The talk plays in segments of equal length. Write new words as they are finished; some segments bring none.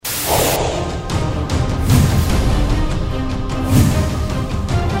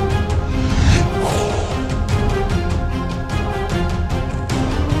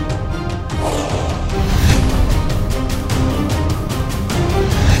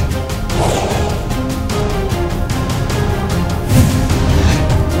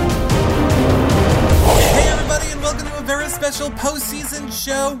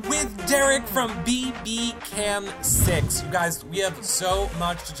show with Derek from BBCAN6. You guys, we have so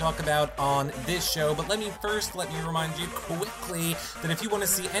much to talk about on this show, but let me remind you quickly that if you want to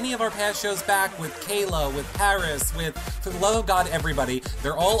see any of our past shows back with Kayla, with Paris, with, for the love of God, everybody,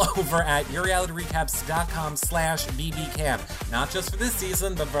 they're all over at yourrealityrecaps.com/bbcan. Not just for this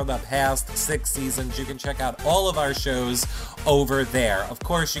season, but for the past 6 seasons. You can check out all of our shows over there. Of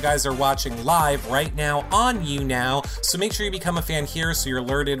course, you guys are watching live right now on YouNow, so make sure you become a fan here so you're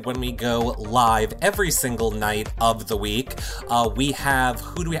alerted when we go live every single night of the week. We have,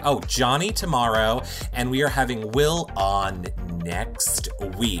 Johnny tomorrow, and we are having Will on next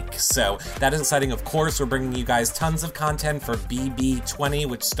week. So that is exciting. Of course, we're bringing you guys tons of content for BB20,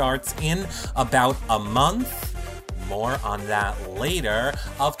 which starts in about a month. More on that later.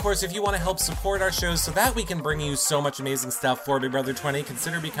 Of course, if you want to help support our shows so that we can bring you so much amazing stuff for Big Brother 20,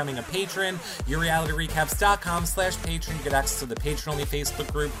 consider becoming a patron. yourrealityrecaps.com/patron. You get access to the patron-only Facebook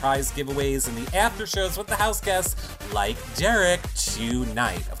group, prize giveaways, and the after shows with the house guests like Derek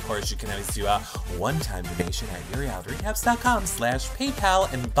tonight. Of course, you can always do a one-time donation at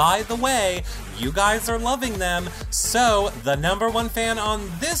yourrealityrecaps.com/PayPal. And by the way, you guys are loving them. So the number one fan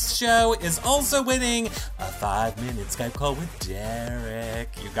on this show is also winning a 5-minute Skype call with Derek.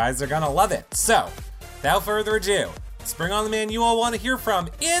 You guys are gonna love it. So, without further ado, let's bring on the man you all want to hear from.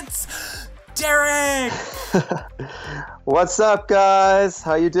 It's Derek! What's up, guys?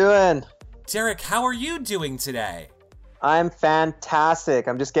 How you doing? Derek, how are you doing today? I'm fantastic.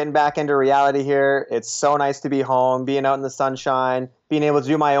 I'm just getting back into reality here. It's so nice to be home, being out in the sunshine, being able to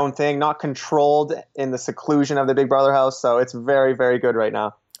do my own thing, not controlled in the seclusion of the Big Brother house. So it's very, very good right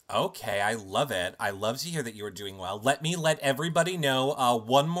now. Okay, I love it. I love to hear that you are doing well. Let me let everybody know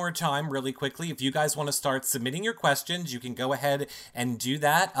one more time really quickly. If you guys want to start submitting your questions, you can go ahead and do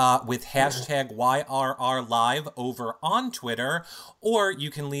that with hashtag YRRLive over on Twitter, or you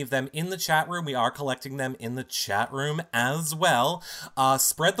can leave them in the chat room. We are collecting them in the chat room as well.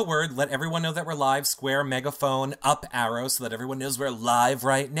 Spread the word. Let everyone know that we're live. Square, megaphone, up arrow so that everyone knows we're live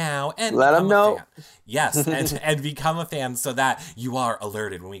right now. And let them know. Yes, and become a fan so that you are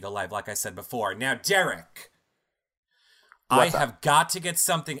alerted when we go live, like I said before. Now, Derek, I have got to get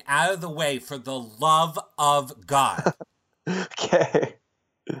something out of the way for the love of God. Okay.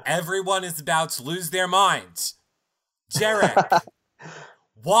 Everyone is about to lose their minds. Derek,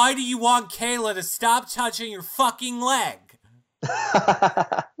 why do you want Kayla to stop touching your fucking leg?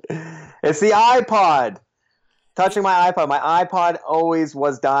 It's the iPod. Touching my iPod. My iPod always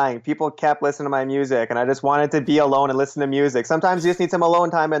was dying. People kept listening to my music, and I just wanted to be alone and listen to music. Sometimes you just need some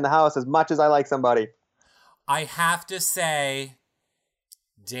alone time in the house as much as I like somebody. I have to say,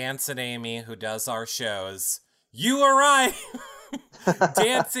 Dancing Amy, who does our shows, you were right.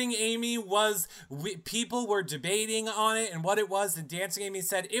 Dancing Amy people were debating on it and what it was, and Dancing Amy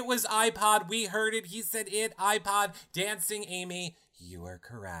said it was iPod. We heard it. He said it, iPod. Dancing Amy, you are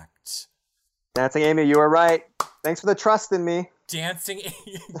correct. Dancing Amy, you were right. Thanks for the trust in me. Dancing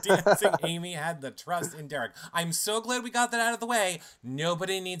Amy had the trust in Derek. I'm so glad we got that out of the way.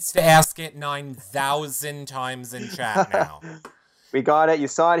 Nobody needs to ask it 9,000 times in chat now. We got it. You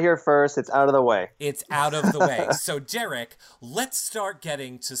saw it here first. It's out of the way. It's out of the way. So, Derek, let's start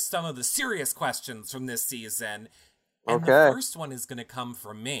getting to some of the serious questions from this season. And the first one is going to come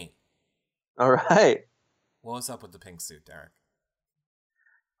from me. All right. What was up with the pink suit, Derek?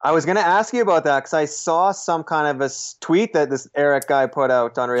 I was going to ask you about that because I saw some kind of a tweet that this Eric guy put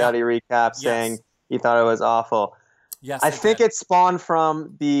out on Reality Recap saying he thought it was awful. Yes, I think it spawned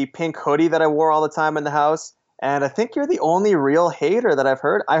from the pink hoodie that I wore all the time in the house. And I think you're the only real hater that I've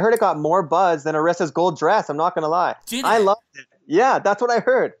heard. I heard it got more buzz than Arissa's gold dress. I'm not going to lie. Did I loved it. Yeah, that's what I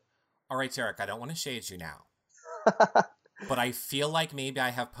heard. All right, Derek, I don't want to shade you now. But I feel like maybe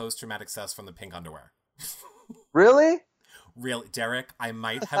I have post-traumatic stress from the pink underwear. Really? Really, Derek, I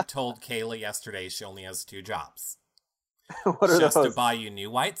might have told Kayla yesterday she only has 2 jobs. What are those? She has to buy you new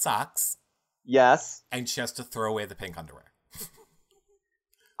white socks. Yes. And she has to throw away the pink underwear.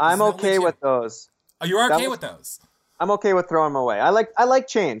 I'm okay with those. Oh, you're okay with those? I'm okay with throwing them away. I like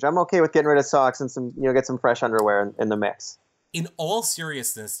change. I'm okay with getting rid of socks and get some fresh underwear in the mix. In all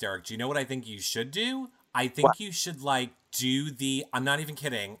seriousness, Derek, do you know what I think you should do? I think you should do the, I'm not even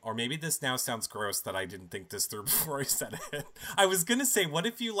kidding, or maybe this now sounds gross that I didn't think this through before I said it. I was going to say, what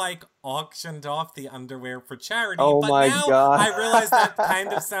if you auctioned off the underwear for charity? Oh, but my now God. I realize that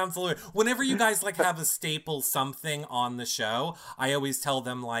kind of sounds a little, whenever you guys have a staple something on the show, I always tell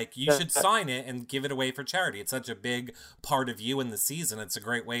them you should sign it and give it away for charity. It's such a big part of you in the season. It's a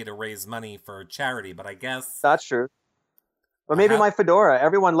great way to raise money for charity, but I guess. That's true. But maybe my fedora.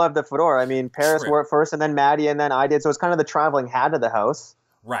 Everyone loved the fedora. I mean, Paris wore it first, and then Maddie, and then I did. So it's kind of the traveling hat of the house.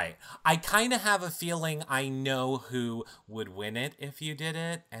 Right. I kind of have a feeling I know who would win it if you did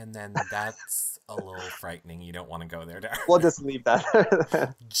it, and then that's a little frightening. You don't want to go there, Derek. We'll just leave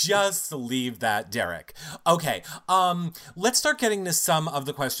that. Just leave that, Derek. Okay, let's start getting to some of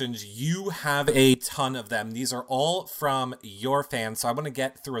the questions. You have a ton of them. These are all from your fans, so I want to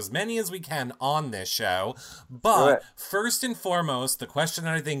get through as many as we can on this show. But first and foremost, the question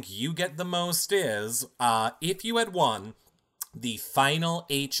that I think you get the most is, if you had won the final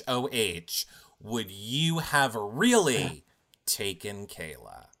HOH, would you have really taken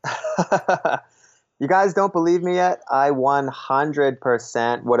Kayla? You guys don't believe me yet? I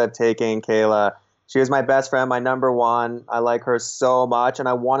 100% would have taken Kayla. She was my best friend, my number one. I like her so much, and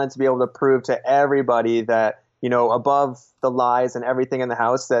I wanted to be able to prove to everybody that, you know, above the lies and everything in the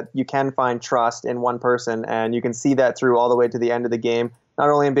house, that you can find trust in one person, and you can see that through all the way to the end of the game, not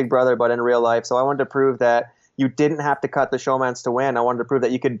only in Big Brother, but in real life. So I wanted to prove that you didn't have to cut the showmance to win. I wanted to prove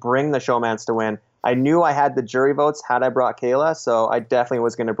that you could bring the showmance to win. I knew I had the jury votes had I brought Kayla, so I definitely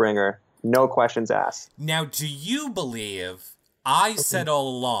was going to bring her. No questions asked. Now, do you believe I said all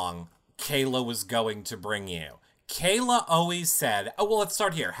along Kayla was going to bring you? Kayla always said, oh, well, let's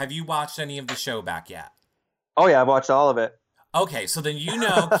start here. Have you watched any of the show back yet? Oh, yeah, I've watched all of it. Okay, so then you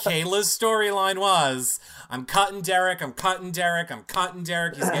know Kayla's storyline was, I'm cutting Derek, I'm cutting Derek, I'm cutting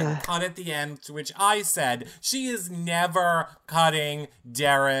Derek, he's getting cut at the end, to which I said, she is never cutting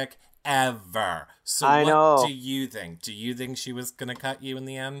Derek, ever. So I know. Do you think? Do you think she was going to cut you in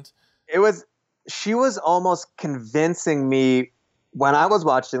the end? She was almost convincing me when I was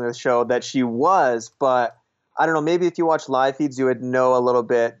watching the show that she was, but I don't know, maybe if you watch live feeds, you would know a little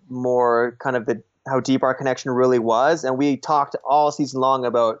bit more kind of how deep our connection really was. And we talked all season long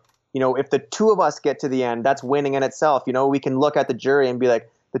about, you know, if the two of us get to the end, that's winning in itself. You know, we can look at the jury and be like,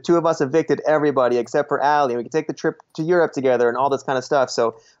 the two of us evicted everybody except for Allie, and we can take the trip to Europe together and all this kind of stuff.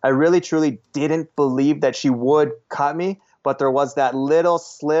 So I really, truly didn't believe that she would cut me, but there was that little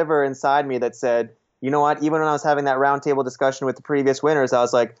sliver inside me that said, you know what, even when I was having that roundtable discussion with the previous winners, I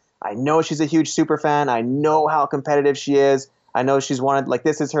was like, I know she's a huge super fan. I know how competitive she is. I know she's wanted, like,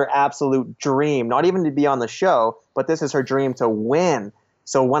 this is her absolute dream, not even to be on the show, but this is her dream to win.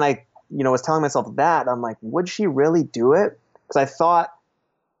 So when I, you know, was telling myself that, I'm like, would she really do it? Because I thought,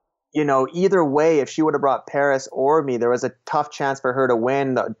 you know, either way, if she would have brought Paris or me, there was a tough chance for her to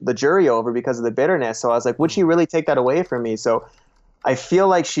win the jury over because of the bitterness. So I was like, would she really take that away from me? So I feel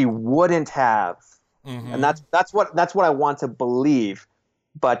like she wouldn't have. Mm-hmm. And that's what I want to believe.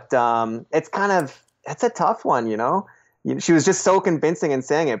 But it's a tough one, you know? She was just so convincing in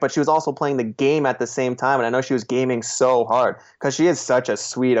saying it, but she was also playing the game at the same time. And I know she was gaming so hard because she is such a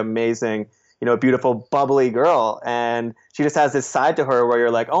sweet, amazing, you know, beautiful, bubbly girl. And she just has this side to her where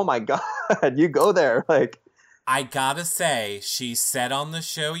you're like, oh my God, you go there. Like, I gotta say, she said on the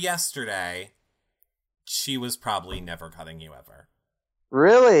show yesterday, she was probably never cutting you ever.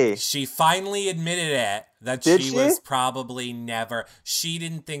 Really? She finally admitted it, that she was probably never. She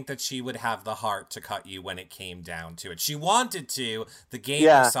didn't think that she would have the heart to cut you when it came down to it. She wanted to, the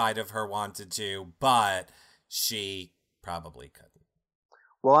gamer side of her wanted to, but she probably couldn't.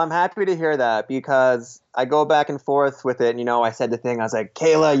 Well, I'm happy to hear that because I go back and forth with it. And, you know, I said the thing, I was like,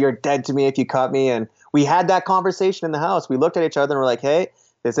 Kayla, you're dead to me if you cut me. And we had that conversation in the house. We looked at each other and we're like, hey,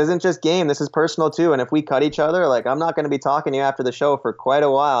 this isn't just game. This is personal too. And if we cut each other, like, I'm not going to be talking to you after the show for quite a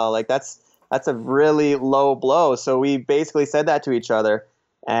while. Like, that's a really low blow. So we basically said that to each other.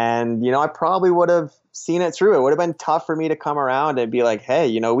 And, you know, I probably would have seen it through. It would have been tough for me to come around and be like, hey,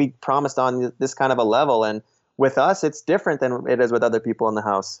 you know, we promised on this kind of a level. And with us, it's different than it is with other people in the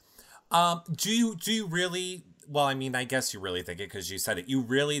house. Do you really, well, I mean, I guess you really think it because you said it. You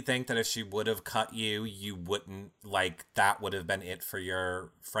really think that if she would have cut you, you wouldn't, like, that would have been it for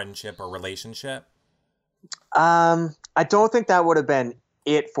your friendship or relationship? I don't think that would have been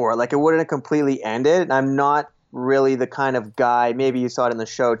it for it. Like, it wouldn't have completely ended. I'm not really the kind of guy, maybe you saw it in the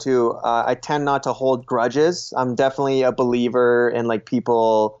show too, I tend not to hold grudges. I'm definitely a believer in, like,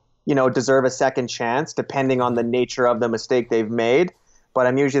 people, you know, deserve a second chance depending on the nature of the mistake they've made. But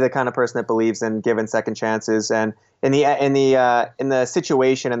I'm usually the kind of person that believes in giving second chances. And in the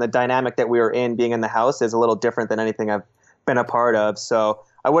situation and the dynamic that we were in, being in the house is a little different than anything I've been a part of. So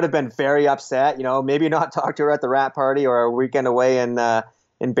I would have been very upset, you know, maybe not talk to her at the wrap party or a weekend away in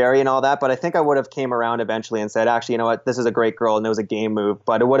Barrie and all that. But I think I would have came around eventually and said, actually, you know what, this is a great girl, and it was a game move.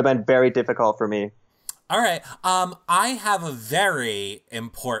 But it would have been very difficult for me. All right. I have a very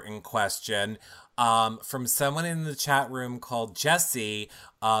important question from someone in the chat room called Jesse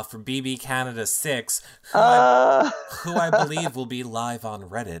from BBCAN6, who I believe will be live on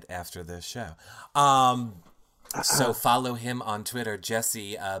Reddit after this show. So follow him on Twitter,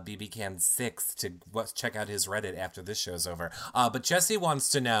 Jesse BBCAN6, to check out his Reddit after this show's over. But Jesse wants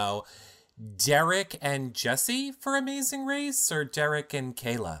to know, Derek and Jesse for Amazing Race or Derek and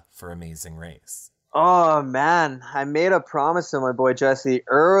Kayla for Amazing Race? Oh, man. I made a promise to my boy Jesse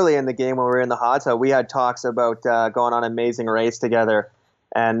early in the game when we were in the hot tub. We had talks about going on Amazing Race together.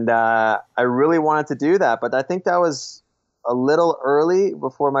 And I really wanted to do that. But I think that was a little early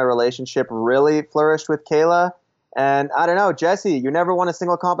before my relationship really flourished with Kayla. And I don't know, Jesse, you never won a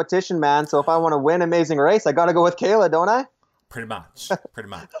single competition, man. So if I want to win Amazing Race, I got to go with Kayla, don't I? Pretty much.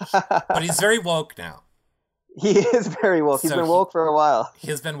 But he's very woke now. He is very woke. He's been woke for a while.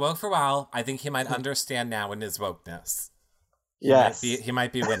 He's been woke for a while. I think he might understand now in his wokeness. Yes. He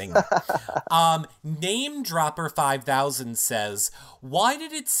might be winning. Name Dropper 5000 says, why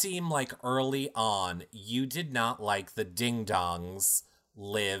did it seem like early on you did not like the Ding Dongs,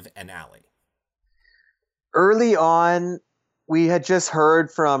 Liv and Allie? Early on, we had just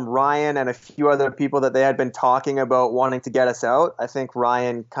heard from Ryan and a few other people that they had been talking about wanting to get us out. I think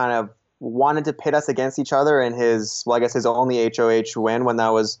Ryan kind of wanted to pit us against each other in his only HOH win when that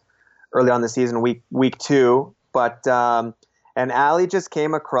was early on the season, week 2. But and Allie just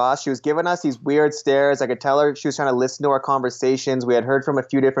came across. She was giving us these weird stares. I could tell her she was trying to listen to our conversations. We had heard from a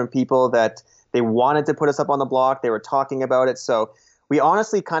few different people that they wanted to put us up on the block. They were talking about it. So we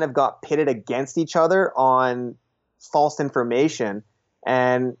honestly kind of got pitted against each other on false information.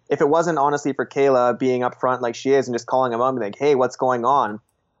 And if it wasn't honestly for Kayla being upfront like she is and just calling him up and like, hey, what's going on?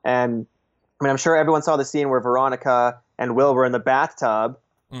 And I mean, I'm sure everyone saw the scene where Veronica and Will were in the bathtub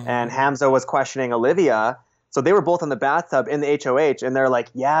and Hamza was questioning Olivia. So they were both in the bathtub in the HOH, and they're like,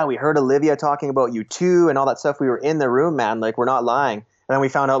 yeah, we heard Olivia talking about you too and all that stuff. We were in the room, man. Like, we're not lying. And then we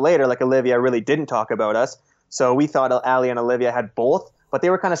found out later, like, Olivia really didn't talk about us. So we thought Allie and Olivia had both, but they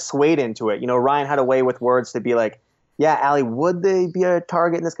were kind of swayed into it. You know, Ryan had a way with words to be like, yeah, Allie, would they be a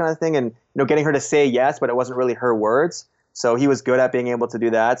target in this kind of thing? And, you know, getting her to say yes, but it wasn't really her words. So he was good at being able to do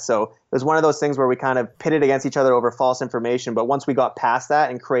that. So it was one of those things where we kind of pitted against each other over false information. But once we got past that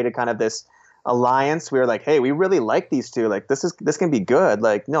and created kind of this alliance, we were like, hey, we really like these two. Like, this can be good.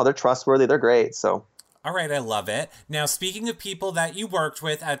 Like, no, they're trustworthy. They're great. So. All right. I love it. Now, speaking of people that you worked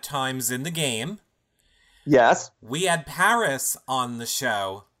with at times in the game. Yes. We had Paris on the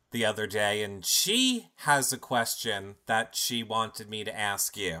show the other day, and she has a question that she wanted me to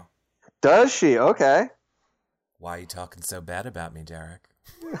ask you. Does she? Okay. Why are you talking so bad about me, Derek?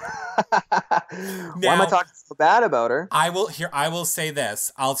 Why am I talking so bad about her? I will say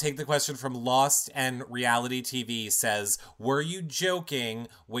this. I'll take the question from Lost and Reality TV. Says, were you joking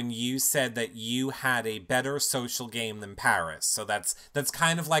when you said that you had a better social game than Paris? So that's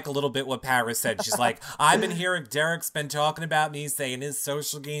kind of like a little bit what Paris said. She's like, I've been hearing Derek's been talking about me, saying his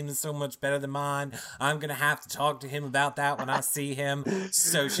social game is so much better than mine. I'm going to have to talk to him about that when I see him.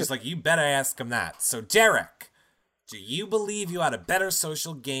 So she's like, you better ask him that. So Derek, do you believe you had a better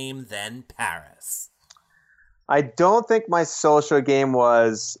social game than Paris? I don't think my social game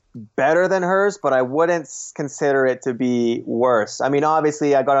was better than hers, but I wouldn't consider it to be worse. I mean,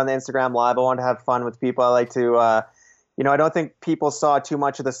 obviously, I got on the Instagram Live. I wanted to have fun with people. I like to, I don't think people saw too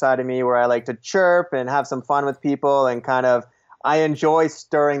much of the side of me where I like to chirp and have some fun with people and kind of, I enjoy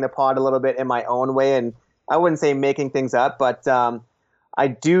stirring the pot a little bit in my own way. And I wouldn't say making things up, but I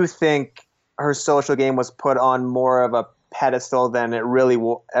do think her social game was put on more of a pedestal than it really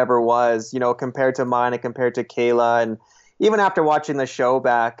ever was, compared to mine and compared to Kayla. And even after watching the show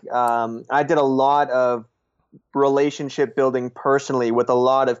back, I did a lot of relationship building personally with a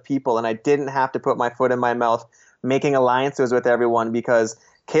lot of people, and I didn't have to put my foot in my mouth making alliances with everyone because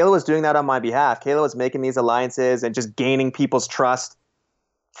Kayla was doing that on my behalf. Kayla was making these alliances and just gaining people's trust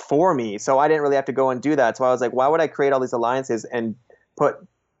for me. So I didn't really have to go and do that. So I was like, why would I create all these alliances and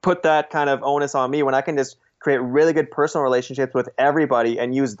put that kind of onus on me when I can just create really good personal relationships with everybody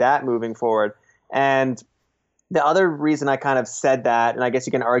and use that moving forward? And the other reason I kind of said that, and I guess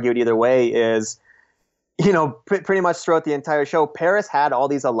you can argue it either way, is, pretty much throughout the entire show, Paris had all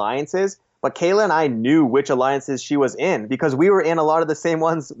these alliances, but Kayla and I knew which alliances she was in because we were in a lot of the same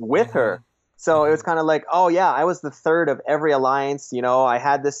ones with her. So it was kind of like, oh yeah, I was the third of every alliance.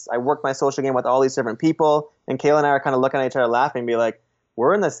 I worked my social game with all these different people, and Kayla and I are kind of looking at each other laughing and be like,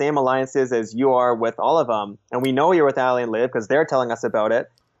 we're in the same alliances as you are with all of them. And we know you're with Allie and Liv because they're telling us about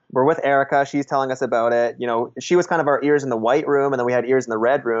it. We're with Erica. She's telling us about it. She was kind of our ears in the white room, and then we had ears in the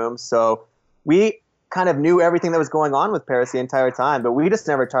red room. So we kind of knew everything that was going on with Paris the entire time, but we just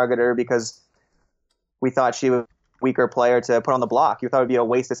never targeted her because we thought she was weaker player to put on the block. You thought it would be a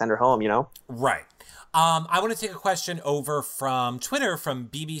waste to send her home, Right. I want to take a question over from Twitter from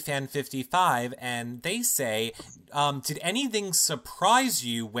BBCAN6, and they say, did anything surprise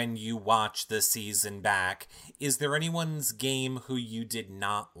you when you watched the season back? Is there anyone's game who you did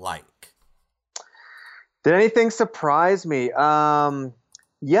not like? Did anything surprise me?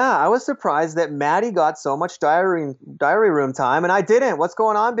 Yeah, I was surprised that Maddie got so much diary room time, and I didn't. What's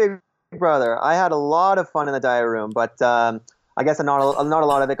going on, big brother? I had a lot of fun in the diary room, but I guess not a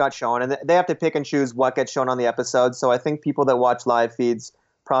lot of it got shown, and they have to pick and choose what gets shown on the episode. So I think people that watch live feeds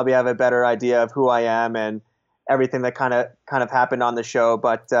probably have a better idea of who I am and everything that kind of happened on the show.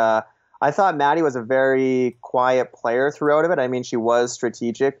 But I thought Maddie was a very quiet player throughout of it. I mean, she was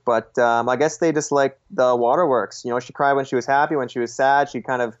strategic, but I guess they just like the waterworks. She cried when she was happy, when she was sad. She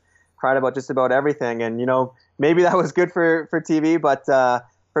kind of cried about just about everything, and maybe that was good for TV, but.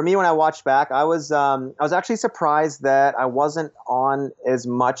 For me, when I watched back, I was actually surprised that I wasn't on as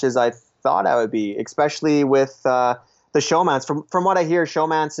much as I thought I would be, especially with the showmance. From what I hear,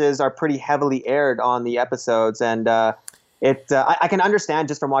 showmances are pretty heavily aired on the episodes, and I can understand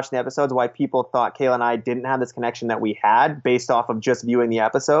just from watching the episodes why people thought Kayla and I didn't have this connection that we had based off of just viewing the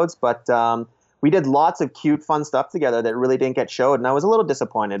episodes. But we did lots of cute, fun stuff together that really didn't get showed, and I was a little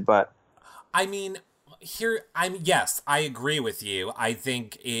disappointed. But I mean. Yes, I agree with you. I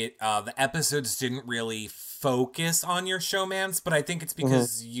think the episodes didn't really focus on your showmance, but I think it's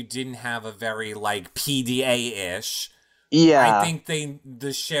because you didn't have a very PDA-ish. Yeah. I think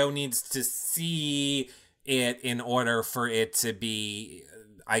the show needs to see it in order for it to be,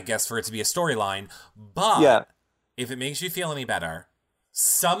 a storyline. But if it makes you feel any better,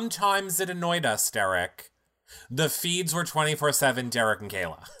 sometimes it annoyed us, Derek. The feeds were 24/7 Derek and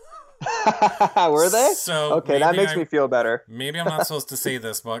Kayla. Were they? So okay, that makes me feel better. Maybe I'm not supposed to say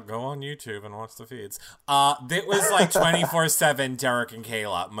this, but go on YouTube and watch the feeds. It was 24/7 Derek and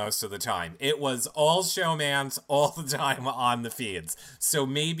Kayla most of the time. It was all showmance all the time on the feeds. So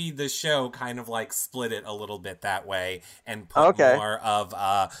maybe the show kind of split it a little bit that way and put more of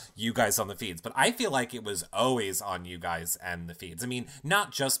you guys on the feeds. But I feel like it was always on you guys and the feeds. I mean,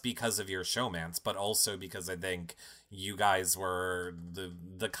 not just because of your showmance, but also because I think you guys were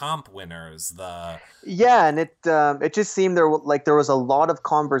the comp winners. And it just seemed there was a lot of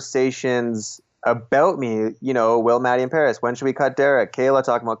conversations about me. Will, Maddie, and Paris. When should we cut Derek? Kayla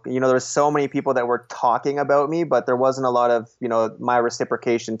talking about. There were so many people that were talking about me, but there wasn't a lot of my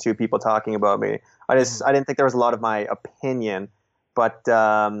reciprocation to people talking about me. I didn't think there was a lot of my opinion, but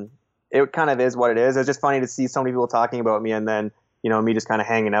it kind of is what it is. It's just funny to see so many people talking about me, and then me just kind of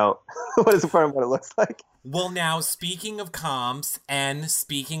hanging out. What is part of what it looks like? Well, now, speaking of comps and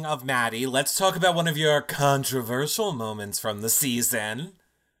speaking of Maddie, let's talk about one of your controversial moments from the season.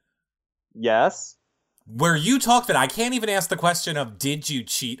 Yes. Where you talked about, I can't even ask the question of, did you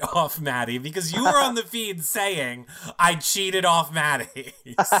cheat off Maddie? Because you were on the feed saying, I cheated off Maddie.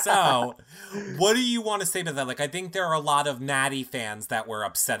 So, what do you want to say about that? I think there are a lot of Maddie fans that were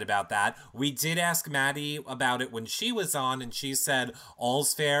upset about that. We did ask Maddie about it when she was on, and she said,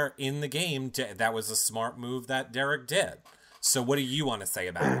 all's fair in the game. That was a smart move that Derek did. So, what do you want to say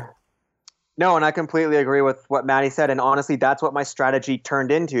about it? No, and I completely agree with what Maddie said. And honestly, that's what my strategy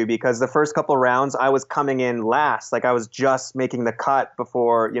turned into, because the first couple of rounds, I was coming in last. I was just making the cut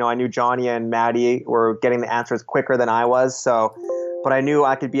before, I knew Johnny and Maddie were getting the answers quicker than I was. So, but I knew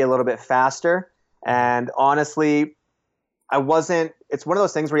I could be a little bit faster. And honestly, it's one of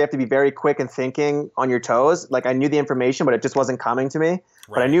those things where you have to be very quick and thinking on your toes. I knew the information, but it just wasn't coming to me. Right.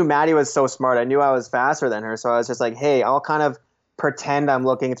 But I knew Maddie was so smart. I knew I was faster than her. So I was just hey, I'll kind of pretend I'm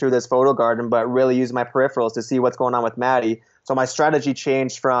looking through this photo garden, but really use my peripherals to see what's going on with Maddie. So my strategy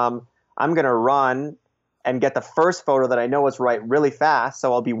changed from I'm going to run and get the first photo that I know is right really fast.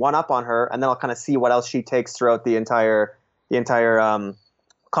 So I'll be one up on her, and then I'll kind of see what else she takes throughout the entire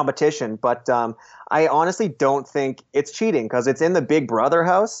competition. But I honestly don't think it's cheating, because it's in the Big Brother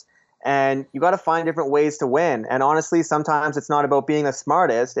house, and you got to find different ways to win. And honestly, sometimes it's not about being the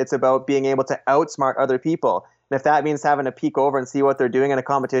smartest. It's about being able to outsmart other people. And if that means having to peek over and see what they're doing in a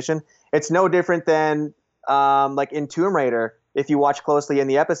competition, it's no different than in Tomb Raider. If you watch closely in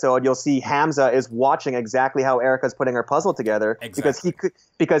the episode, you'll see Hamza is watching exactly how Erica's putting her puzzle together. Exactly.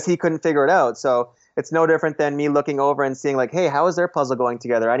 because he couldn't figure it out. So it's no different than me looking over and seeing hey, how is their puzzle going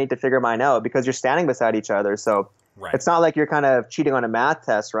together? I need to figure mine out, because you're standing beside each other. So right. It's not like you're kind of cheating on a math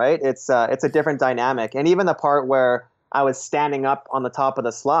test, right? It's a different dynamic. And even the part where I was standing up on the top of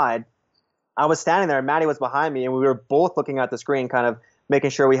the slide, I was standing there and Maddie was behind me, and we were both looking at the screen, kind of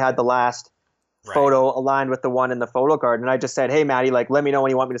making sure we had the last Right. photo aligned with the one in the photo card. And I just said, hey, Maddie, like, let me know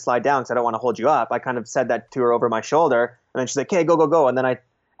when you want me to slide down because I don't want to hold you up. I kind of said that to her over my shoulder. And then she's like, okay, go, go, go. And then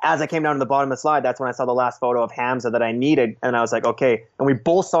as I came down to the bottom of the slide, that's when I saw the last photo of Hamza that I needed. And I was like, okay. And we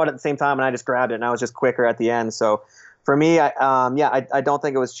both saw it at the same time, and I just grabbed it, and I was just quicker at the end. So for me, I don't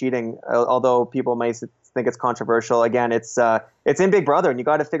think it was cheating, although people may think it's controversial. Again, it's in Big Brother, and you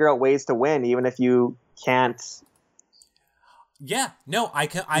got to figure out ways to win, even if you can't. Yeah, no,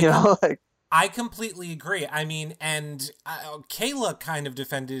 Like, I completely agree. I mean, and Kayla kind of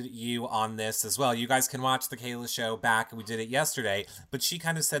defended you on this as well. You guys can watch the Kayla show back. We did it yesterday. But she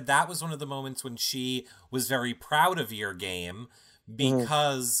kind of said that was one of the moments when she was very proud of your game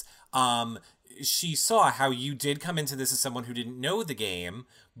because she saw how you did come into this as someone who didn't know the game,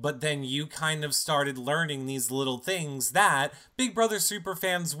 but then you kind of started learning these little things that Big Brother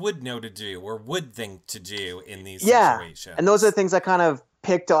superfans would know to do or would think to do in these situations. And those are the things I kind of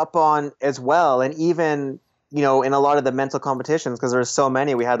picked up on as well. And even, in a lot of the mental competitions, because there's so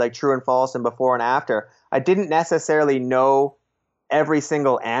many, we had like true and false and before and after. I didn't necessarily know every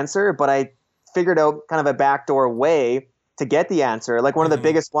single answer, but I figured out kind of a backdoor way to get the answer. Like one of the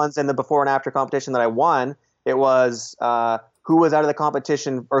biggest ones in the before and after competition that I won, it was who was out of the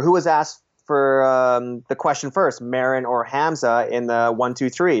competition or who was asked for the question first, Marin or Hamza in the 1, 2,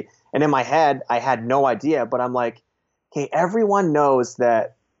 3. And in my head, I had no idea, but I'm like, okay, everyone knows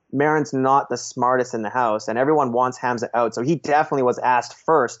that Marin's not the smartest in the house, and everyone wants Hamza out. So he definitely was asked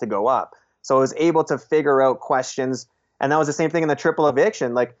first to go up. So I was able to figure out questions. And that was the same thing in the triple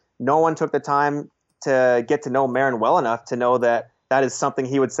eviction. Like, no one took the time to get to know Marin well enough to know that that is something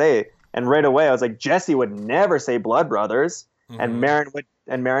he would say. And right away, I was like, Jesse would never say Blood Brothers, and Marin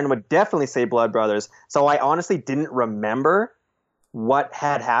would definitely say Blood Brothers. So I honestly didn't remember what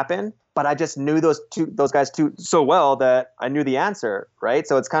had happened, but I just knew those guys so well that I knew the answer, right?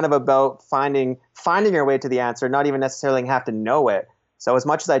 So it's kind of about finding your way to the answer, not even necessarily have to know it. So as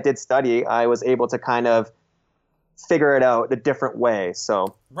much as I did study, I was able to kind of figure it out a different way.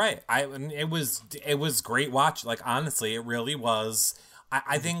 So right, it was great watch. Like honestly, it really was.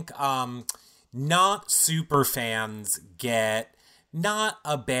 I think not super fans get not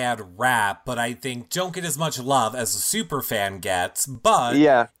a bad rap, but I think don't get as much love as a super fan gets. But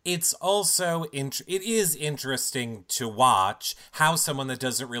it's also it is interesting to watch how someone that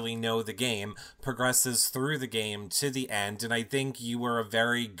doesn't really know the game progresses through the game to the end. And I think you were a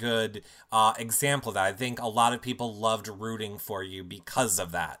very good example of that. I think a lot of people loved rooting for you because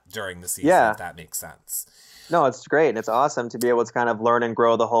of that during the season, if that makes sense. No, it's great. And it's awesome to be able to kind of learn and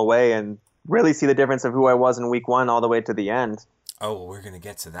grow the whole way and really see the difference of who I was in week 1 all the way to the end. Oh, well, we're going to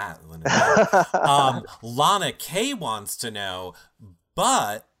get to that in a minute. Lana K wants to know,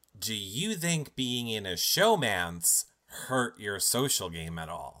 but do you think being in a showmance hurt your social game at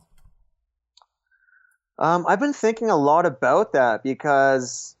all? I've been thinking a lot about that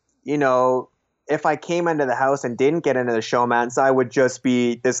because, if I came into the house and didn't get into the showmance, I would just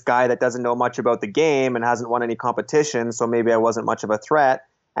be this guy that doesn't know much about the game and hasn't won any competition, so maybe I wasn't much of a threat,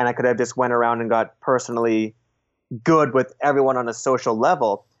 and I could have just went around and got personally good with everyone on a social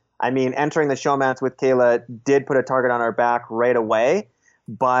level. I mean, entering the showmance with Kayla did put a target on our back right away,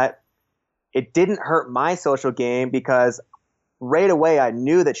 but it didn't hurt my social game because right away I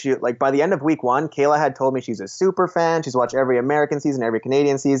knew that by the end of week 1, Kayla had told me she's a super fan. She's watched every American season, every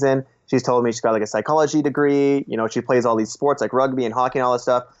Canadian season. She's told me she's got like a psychology degree. She plays all these sports like rugby and hockey and all this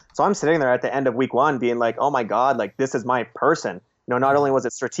stuff. So I'm sitting there at the end of week 1 being like, oh my God, like this is my person. Not only was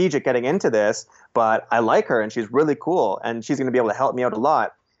it strategic getting into this, but I like her and she's really cool and she's going to be able to help me out a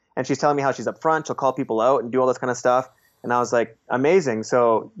lot. And she's telling me how she's up front. She'll call people out and do all this kind of stuff. And I was like, amazing.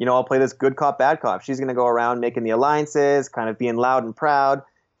 So, I'll play this good cop, bad cop. She's going to go around making the alliances, kind of being loud and proud,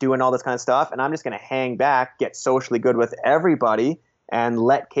 doing all this kind of stuff. And I'm just going to hang back, get socially good with everybody and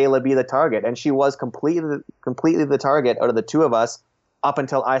let Kayla be the target. And she was completely the target out of the two of us up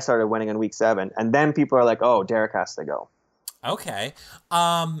until I started winning in week 7. And then people are like, oh, Derek has to go. Okay.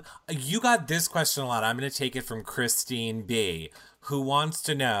 You got this question a lot. I'm going to take it from Christine B, who wants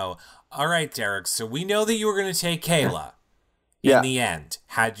to know, all right, Derek, so we know that you were going to take Kayla in the end.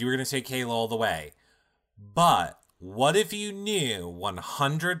 You were going to take Kayla all the way. But what if you knew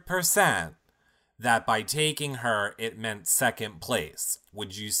 100% that by taking her, it meant second place?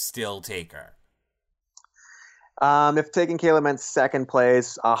 Would you still take her? If taking Kayla meant second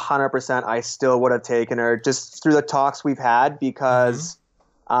place, 100%, I still would have taken her just through the talks we've had because,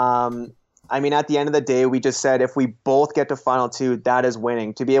 at the end of the day, we just said if we both get to final 2, that is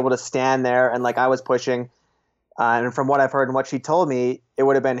winning. To be able to stand there and like I was pushing, And from what I've heard and what she told me, it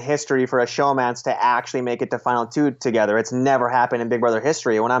would have been history for a showmance to actually make it to Final Two together. It's never happened in Big Brother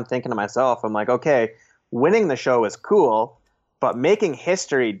history. When I'm thinking to myself, I'm like, okay, winning the show is cool, but making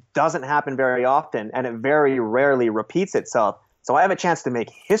history doesn't happen very often, and it very rarely repeats itself. So I have a chance to make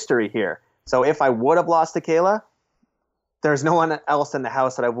history here. So if I would have lost to Kayla, there's no one else in the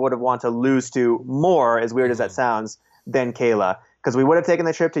house that I would have wanted to lose to more, as weird as that sounds, than Kayla. Because we would have taken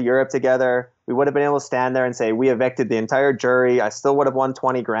the trip to Europe together. We would have been able to stand there and say, we evicted the entire jury. I still would have won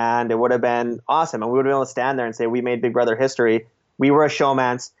 20 grand. It would have been awesome. And we would have been able to stand there and say, we made Big Brother history. We were a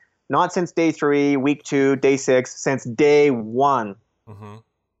showmance, not since day 3, week 2, day 6, since day 1. Mm-hmm.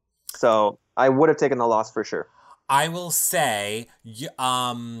 So I would have taken the loss for sure. I will say,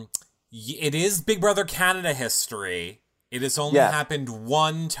 it is Big Brother Canada history. It has only happened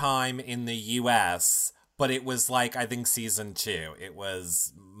one time in the U.S., but it was like, I think, season 2. It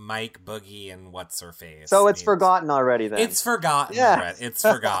was Mike, Boogie, and what's-her-face. So it's forgotten already then. It's forgotten already. It's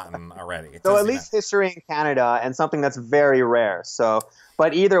forgotten already. So at least history in Canada, and something that's very rare. So,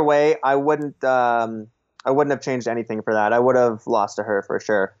 but either way, I wouldn't have changed anything for that. I would have lost to her for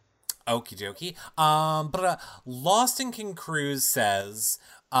sure. Okie dokie. But Lost in King Cruz says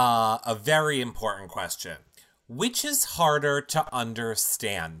a very important question. Which is harder to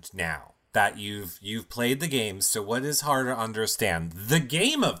understand now that you've played the game? So what is harder to understand? The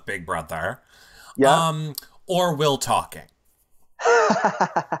game of Big Brother, or Will talking?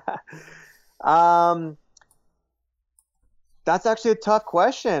 That's actually a tough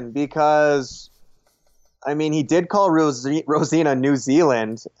question because, I mean, he did call Rosina New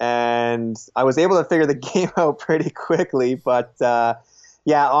Zealand, and I was able to figure the game out pretty quickly, but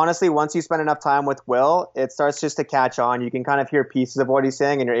yeah, honestly, once you spend enough time with Will, it starts just to catch on. You can kind of hear pieces of what he's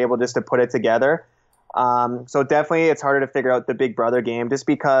saying, and you're able just to put it together. So definitely it's harder to figure out the Big Brother game just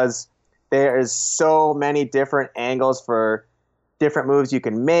because there is so many different angles for different moves you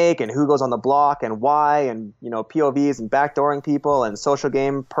can make and who goes on the block and why, and, you know, POVs and backdooring people and social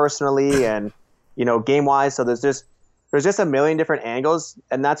game personally and, you know, game-wise. So there's just a million different angles,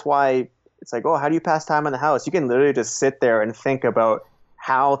 and that's why it's like, oh, how do you pass time in the house? You can literally just sit there and think about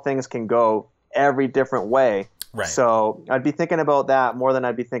how things can go every different way. Right. So I'd be thinking about that more than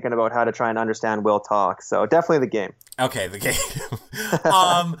I'd be thinking about how to try and understand Will talk. So definitely the game. Okay, the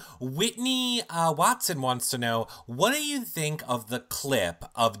game. Whitney Watson wants to know, what do you think of the clip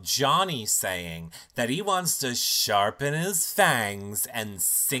of Johnny saying that he wants to sharpen his fangs and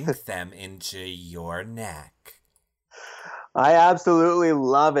sink them into your neck? I absolutely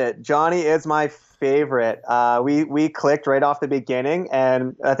love it. Johnny is my favorite. We clicked right off the beginning,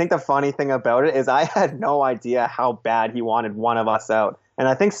 and I think the funny thing about it is I had no idea how bad he wanted one of us out, and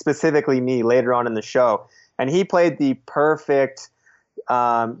I think specifically me later on in the show. And he played the perfect,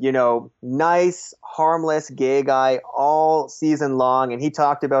 nice, harmless gay guy all season long, and he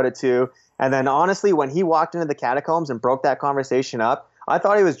talked about it too. And then honestly, when he walked into the catacombs and broke that conversation up, I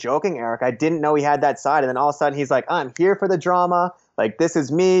thought he was joking, Eric. I didn't know he had that side. And then all of a sudden he's like, I'm here for the drama. Like, this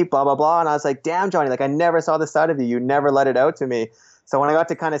is me, blah, blah, blah. And I was like, damn, Johnny, like, I never saw this side of you. You never let it out to me. So when I got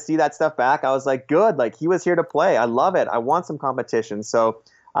to kind of see that stuff back, I was like, good. Like, he was here to play. I love it. I want some competition. So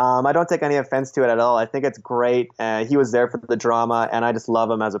I don't take any offense to it at all. I think it's great. He was there for the drama, and I just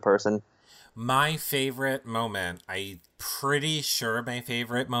love him as a person. My favorite moment, I'm pretty sure my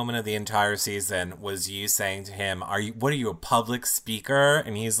favorite moment of the entire season was you saying to him, what are you, a public speaker?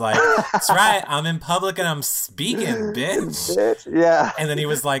 And he's like, that's right, I'm in public and I'm speaking, bitch. Yeah. And then he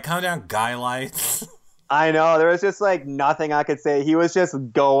was like, calm down, guy lights. I know. There was just like nothing I could say. He was just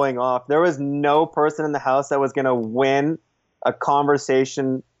going off. There was no person in the house that was going to win a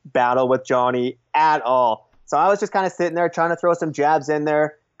conversation battle with Johnny at all. So I was just kind of sitting there trying to throw some jabs in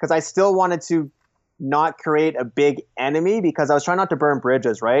there, because I still wanted to not create a big enemy, because I was trying not to burn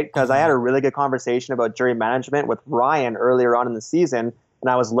bridges, right? Because I had a really good conversation about jury management with Ryan earlier on in the season, and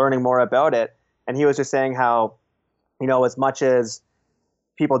I was learning more about it. And he was just saying how, as much as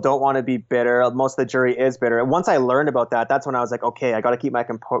people don't want to be bitter, most of the jury is bitter. And once I learned about that, that's when I was like, okay, I got to keep my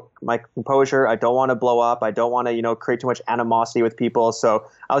composure. I don't want to blow up. I don't want to, create too much animosity with people. So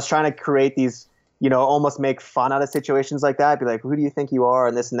I was trying to create these, almost make fun out of situations like that. Be like, who do you think you are,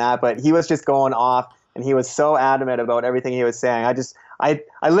 and this and that. But he was just going off, and he was so adamant about everything he was saying.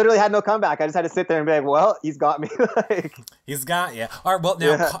 I literally had no comeback. I just had to sit there and be like, well, he's got me. He's got you. All right, well,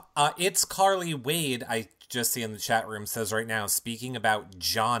 now, it's Carly Wade, I just see in the chat room, says right now, speaking about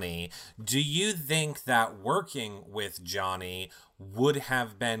Johnny, do you think that working with Johnny would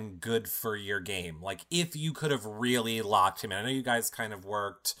have been good for your game? Like, if you could have really locked him in. I know you guys kind of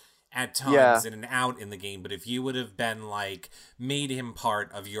worked at Yeah. times in and out in the game, but if you would have been like made him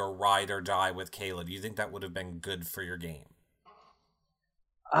part of your ride or die with Kayla, do you think that would have been good for your game?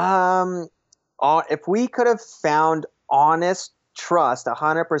 If we could have found honest trust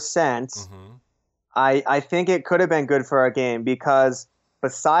 100%, Mm-hmm. I think it could have been good for our game because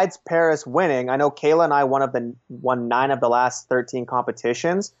besides Paris winning, I know Kayla and I won 9 of the last 13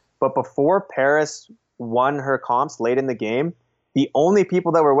 competitions, but before Paris won her comps late in the game, the only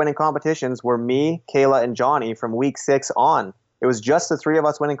people that were winning competitions were me, Kayla, and Johnny from week 6 on. It was just the 3 of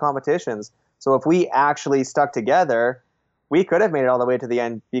us winning competitions. So if we actually stuck together, we could have made it all the way to the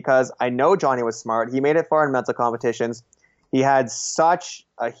end because I know Johnny was smart. He made it far in mental competitions. He had such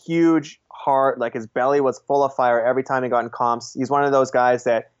a huge heart, like his belly was full of fire every time he got in comps. He's one of those guys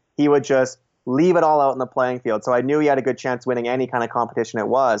that he would just leave it all out in the playing field. So I knew he had a good chance winning any kind of competition it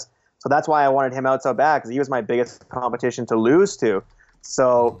was. So that's why I wanted him out so bad because he was my biggest competition to lose to.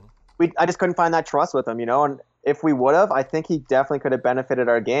 So I just couldn't find that trust with him, And if we would have, I think he definitely could have benefited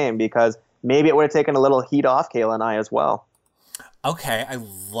our game because maybe it would have taken a little heat off Kayla and I as well. Okay,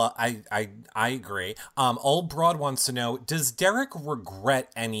 I agree. Old Broad wants to know, does Derek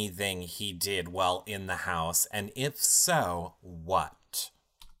regret anything he did while in the house? And if so, what?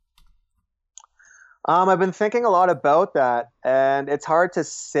 I've been thinking a lot about that, and it's hard to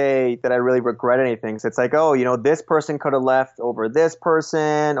say that I really regret anything. So it's like, oh, this person could have left over this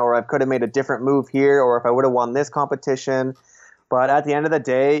person, or I could have made a different move here, or if I would have won this competition. But at the end of the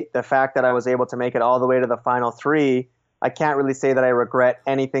day, the fact that I was able to make it all the way to the final 3, I can't really say that I regret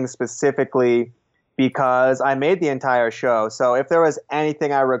anything specifically because I made the entire show. So if there was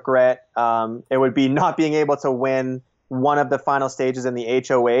anything I regret, it would be not being able to win one of the final stages in the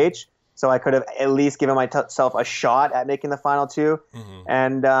HOH. So I could have at least given myself a shot at making the final 2.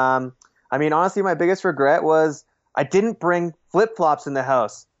 Mm-hmm. And honestly, my biggest regret was I didn't bring flip-flops in the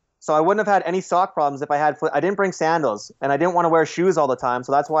house. So I wouldn't have had any sock problems if I didn't bring sandals, and I didn't want to wear shoes all the time.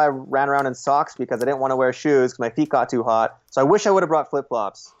 So that's why I ran around in socks because I didn't want to wear shoes because my feet got too hot. So I wish I would have brought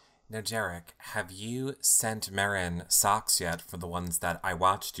flip-flops. Now, Derek, have you sent Marin socks yet for the ones that I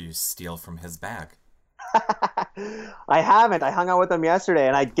watched you steal from his bag? I haven't. I hung out with him yesterday,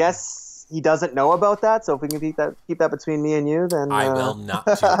 and I guess he doesn't know about that. So if we can keep that between me and you, then I will not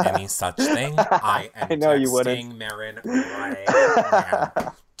do any such thing. I am texting Marin right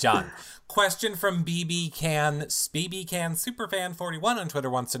now. Done. Question from BBCAN Superfan41 on Twitter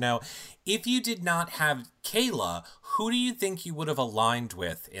wants to know, if you did not have Kayla, who do you think you would have aligned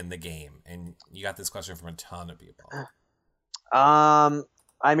with in the game? And you got this question from a ton of people.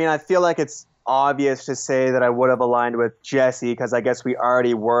 I feel like it's obvious to say that I would have aligned with Jesse because I guess we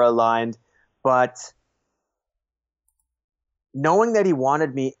already were aligned. But knowing that he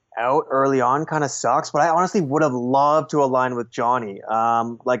wanted me out early on kind of sucks, but I honestly would have loved to align with Johnny.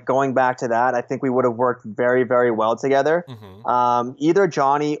 Going back to that, I think we would have worked very, very well together. Mm-hmm. Either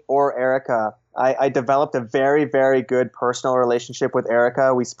Johnny or Erica. I developed a very, very good personal relationship with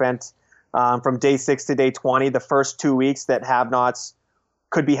Erica. We spent from day 6 to day 20, the first 2 weeks that have-nots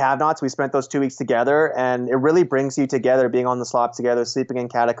could be have-nots. We spent those 2 weeks together, and it really brings you together, being on the slop together, sleeping in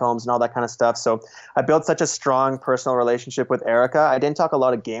catacombs and all that kind of stuff. So I built such a strong personal relationship with Erica. I didn't talk a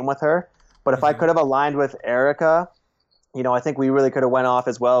lot of game with her, but if I could have aligned with Erica, I think we really could have went off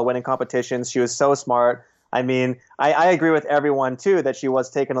as well, winning competitions. She was so smart. I agree with everyone, too, that she was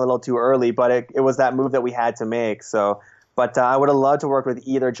taken a little too early, but it was that move that we had to make. So, but I would have loved to work with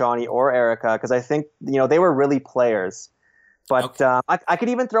either Johnny or Erica because I think, they were really players. But okay. I could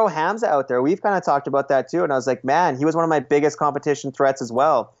even throw Hamza out there. We've kind of talked about that too. And I was like, man, he was one of my biggest competition threats as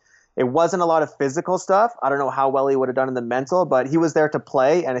well. It wasn't a lot of physical stuff. I don't know how well he would have done in the mental, but he was there to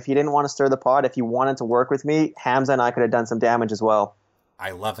play. And if he didn't want to stir the pot, if he wanted to work with me, Hamza and I could have done some damage as well. I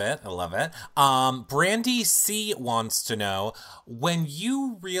love it. Brandy C wants to know, when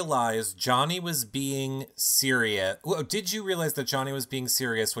you realized Johnny was being serious, did you realize that Johnny was being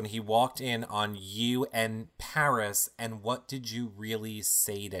serious when he walked in on you and Paris, and what did you really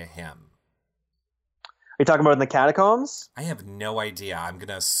say to him? Are you talking about in the catacombs? I have no idea. I'm going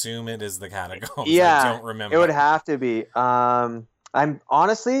to assume it is the catacombs. Yeah, I don't remember. It would have to be.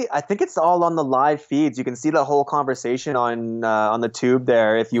 I think it's all on the live feeds. You can see the whole conversation on the tube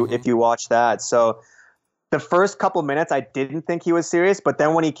there if you watch that. So the first couple minutes, I didn't think he was serious, but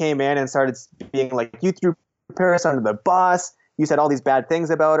then when he came in and started being like, "You threw Paris under the bus. You said all these bad things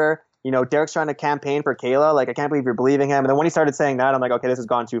about her. Derek's trying to campaign for Kayla. Like, I can't believe you're believing him." And then when he started saying that, I'm like, okay, this has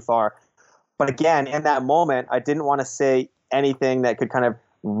gone too far. But again, in that moment, I didn't want to say anything that could kind of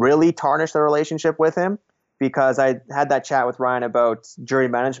really tarnish the relationship with him. Because I had that chat with Ryan about jury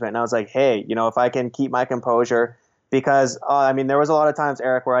management, and I was like, hey, if I can keep my composure, because I mean, there was a lot of times,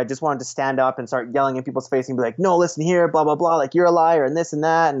 Eric, where I just wanted to stand up and start yelling in people's face and be like, no, listen here, blah, blah, blah, like you're a liar and this and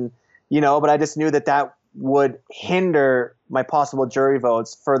that. And, but I just knew that that would hinder my possible jury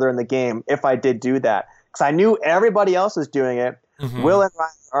votes further in the game if I did do that. Because I knew everybody else was doing it. Mm-hmm. Will and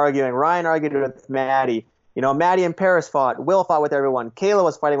Ryan arguing. Ryan argued with Maddie. Maddie and Paris fought. Will fought with everyone. Kayla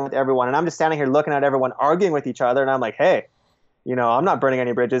was fighting with everyone. And I'm just standing here looking at everyone arguing with each other. And I'm like, hey, I'm not burning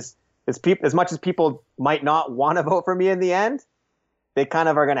any bridges. As much as people might not want to vote for me in the end, they kind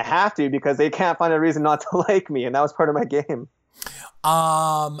of are going to have to because they can't find a reason not to like me. And that was part of my game.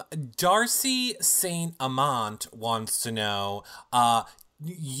 Darcy Saint Amant wants to know,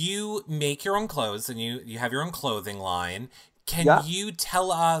 you make your own clothes and you have your own clothing line. Can you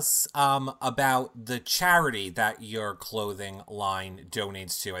tell us about the charity that your clothing line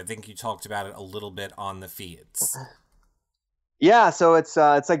donates to? I think you talked about it a little bit on the feeds. Yeah, so it's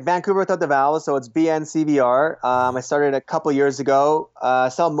like Vancouver without the vowels, so it's BNCVR. I started a couple years ago.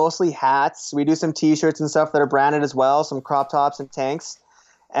 Sell mostly hats. We do some T-shirts and stuff that are branded as well, some crop tops and tanks.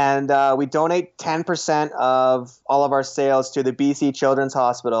 And we donate 10% of all of our sales to the BC Children's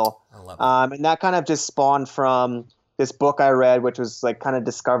Hospital. I love it. And that kind of just spawned from this book I read, which was like kind of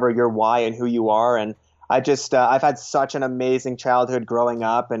discover your why and who you are. And I've had such an amazing childhood growing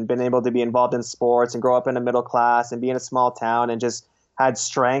up and been able to be involved in sports and grow up in a middle class and be in a small town and just had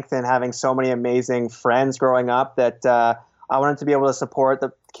strength and having so many amazing friends growing up that I wanted to be able to support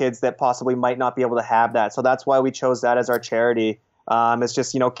the kids that possibly might not be able to have that. So that's why we chose that as our charity. It's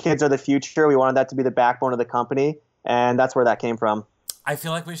just, kids are the future. We wanted that to be the backbone of the company. And that's where that came from. I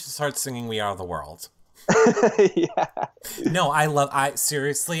feel like we should start singing We Are the World. Yeah. No,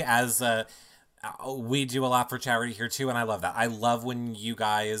 seriously, as we do a lot for charity here too, and I love that. I love when you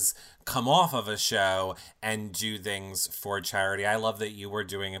guys come off of a show and do things for charity. I love that you were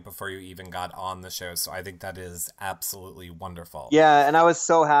doing it before you even got on the show, so I think that is absolutely wonderful. Yeah, and I was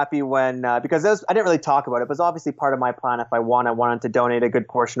so happy when, because I didn't really talk about it, but it was obviously part of my plan. If I wanted to donate a good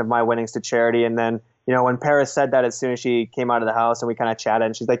portion of my winnings to charity, and then, when Paris said that as soon as she came out of the house and we kind of chatted,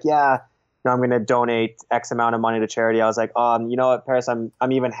 and she's like, yeah, I'm going to donate X amount of money to charity. I was like, you know what, Paris, I'm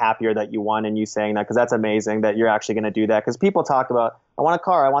even happier that you won and you saying that, because that's amazing that you're actually going to do that. Because people talk about, I want a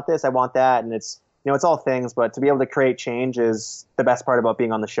car, I want this, I want that. And it's, it's all things, but to be able to create change is the best part about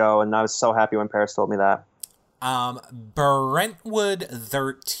being on the show. And I was so happy when Paris told me that.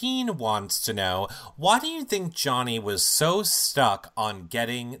 Brentwood13 wants to know, why do you think Johnny was so stuck on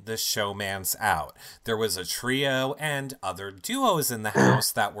getting the showmance out? There was a trio and other duos in the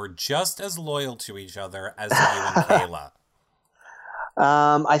house that were just as loyal to each other as you and Kayla.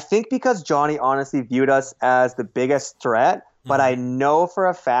 I think because Johnny honestly viewed us as the biggest threat, but I know for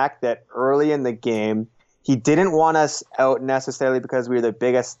a fact that early in the game, he didn't want us out necessarily because we were the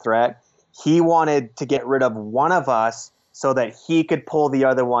biggest threat. He wanted to get rid of one of us so that he could pull the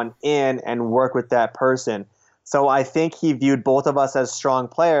other one in and work with that person. So I think he viewed both of us as strong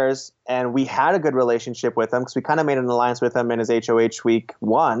players, and we had a good relationship with him because we kind of made an alliance with him in his HOH week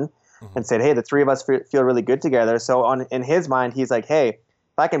 1 and said, hey, the three of us feel really good together. So in his mind, he's like, hey, if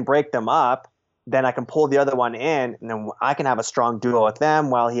I can break them up, then I can pull the other one in, and then I can have a strong duo with them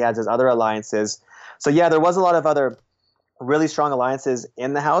while he has his other alliances. So yeah, there was a lot of other really strong alliances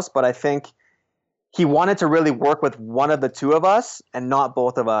in the house, but I think he wanted to really work with one of the two of us and not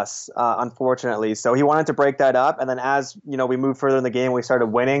both of us, unfortunately. So he wanted to break that up. And then as, we moved further in the game, we started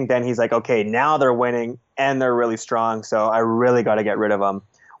winning. Then he's like, okay, now they're winning and they're really strong. So I really got to get rid of them.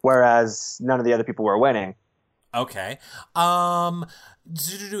 Whereas none of the other people were winning. Okay.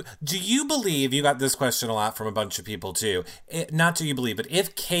 Do you believe, you got this question a lot from a bunch of people too, not do you believe, but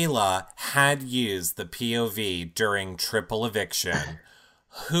if Kayla had used the POV during triple eviction,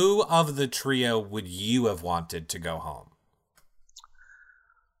 who of the trio would you have wanted to go home?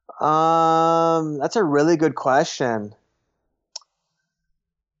 That's a really good question.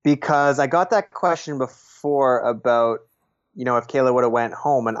 Because I got that question before about, if Kayla would have went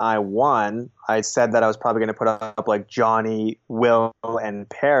home and I won, I said that I was probably going to put up like Johnny, Will, and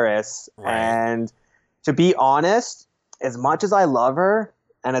Paris. Right. And to be honest, as much as I love her,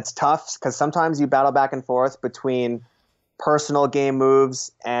 and it's tough because sometimes you battle back and forth between personal game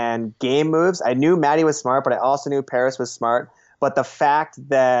moves and game moves. I knew Maddie was smart, but I also knew Paris was smart. But the fact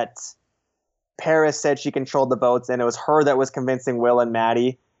that Paris said she controlled the votes and it was her that was convincing Will and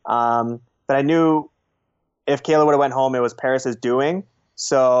Maddie, but I knew if Kayla would have went home, it was Paris's doing.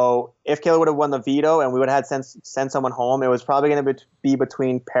 So if Kayla would have won the veto and we would have had sent someone home, it was probably going to be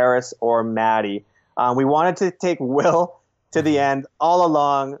between Paris or Maddie. We wanted to take Will to the end all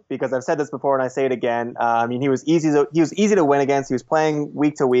along because I've said this before and I say it again. He was easy to win against. He was playing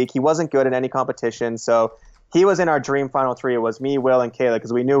week to week. He wasn't good in any competition. So he was in our dream final three. It was me, Will, and Kayla,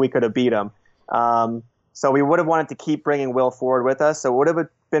 because we knew we could have beat him. So we would have wanted to keep bringing Will forward with us. So it would have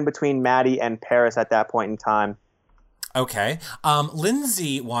been between Maddie and Paris at that point in time. Okay.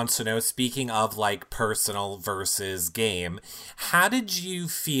 Lindsay wants to know, speaking of like personal versus game, how did you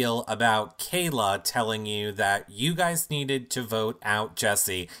feel about Kayla telling you that you guys needed to vote out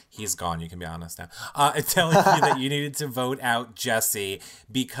Jesse? He's gone, you can be honest now. Telling you that you needed to vote out Jesse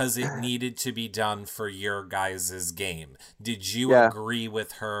because it needed to be done for your guys' game. Did you agree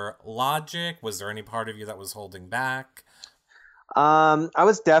with her logic? Was there any part of you that was holding back? I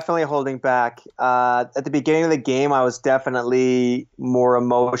was definitely holding back. At the beginning of the game, I was definitely more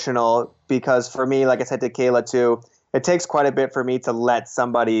emotional because for me, like I said to Kayla too, it takes quite a bit for me to let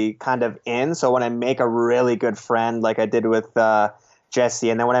somebody kind of in. So when I make a really good friend, like I did with Jesse,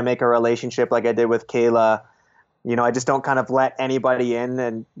 and then when I make a relationship like I did with Kayla, I just don't kind of let anybody in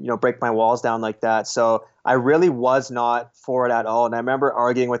and, break my walls down like that. So I really was not for it at all. And I remember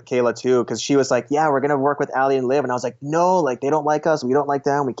arguing with Kayla too, because she was like, yeah, we're going to work with Ali and Liv. And I was like, no, like they don't like us. We don't like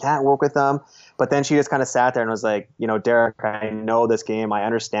them. We can't work with them. But then she just kind of sat there and was like, Derek, I know this game. I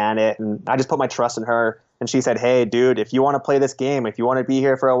understand it. And I just put my trust in her. And she said, hey, dude, if you want to play this game, if you want to be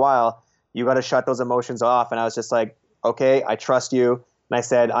here for a while, you got to shut those emotions off. And I was just like, okay, I trust you. And I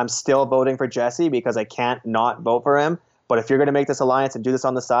said, I'm still voting for Jesse because I can't not vote for him. But if you're going to make this alliance and do this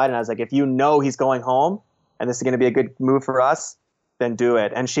on the side, and I was like, if you know he's going home and this is going to be a good move for us, then do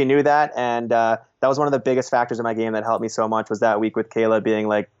it. And she knew that. And that was one of the biggest factors in my game that helped me so much was that week with Kayla being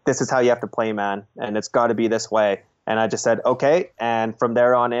like, this is how you have to play, man. And it's got to be this way. And I just said, okay. And from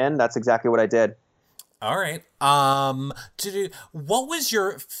there on in, that's exactly what I did. All right. What was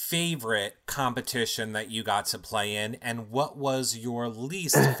your favorite competition that you got to play in, and what was your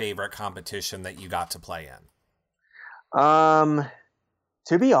least favorite competition that you got to play in?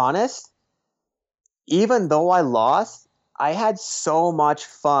 To be honest, even though I lost, I had so much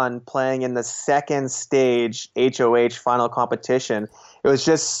fun playing in the second stage HOH final competition. It was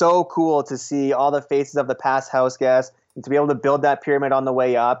just so cool to see all the faces of the past house guests and to be able to build that pyramid on the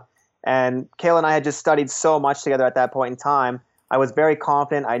way up. And Kayla and I had just studied so much together at that point in time. I was very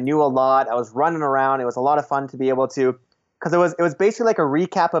confident. I knew a lot. I was running around. It was a lot of fun to be able to, because it was basically like a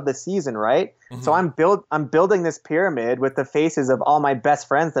recap of the season, right? Mm-hmm. So I'm building this pyramid with the faces of all my best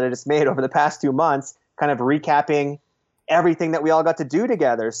friends that I just made over the past 2 months, kind of recapping everything that we all got to do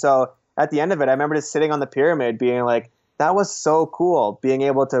together. So at the end of it, I remember just sitting on the pyramid being like, that was so cool, being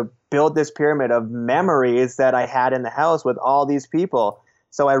able to build this pyramid of memories that I had in the house with all these people.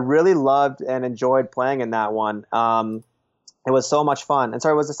 So I really loved and enjoyed playing in that one. It was so much fun. And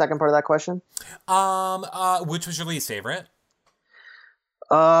sorry, what was the second part of that question? Which was your least favorite?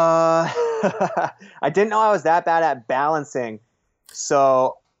 I didn't know I was that bad at balancing.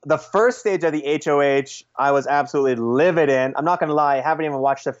 So the first stage of the HOH, I was absolutely livid in. I'm not going to lie, I haven't even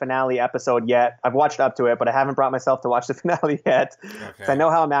watched the finale episode yet. I've watched up to it, but I haven't brought myself to watch the finale yet. Okay. So I know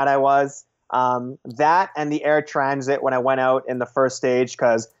how mad I was. That and the air transit when I went out in the first stage,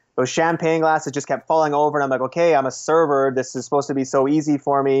 because those champagne glasses just kept falling over and I'm like, okay, I'm a server. This is supposed to be so easy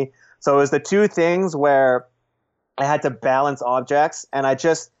for me. So it was the two things where I had to balance objects and I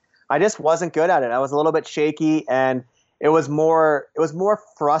just wasn't good at it. I was a little bit shaky and it was more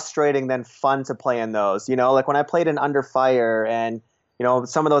frustrating than fun to play in those, like when I played in Under Fire and,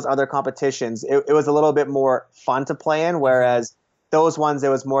 some of those other competitions, it was a little bit more fun to play in, whereas those ones, it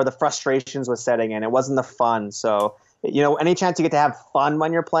was more the frustrations was setting in. It wasn't the fun. So, any chance you get to have fun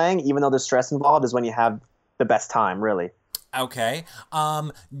when you're playing, even though there's stress involved, is when you have the best time, really. Okay.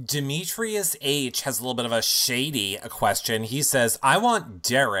 Demetrius H has a little bit of a shady question. He says, I want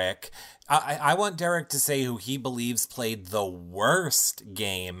Derek to say who he believes played the worst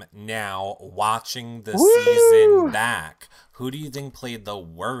game now watching the season back. Who do you think played the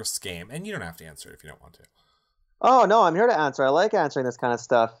worst game? And you don't have to answer it if you don't want to. Oh, no, I'm here to answer. I like answering this kind of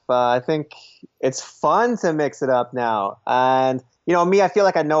stuff. I think it's fun to mix it up now. And, me, I feel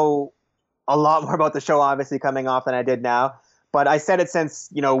like I know a lot more about the show, obviously, coming off than I did now. But I said it since,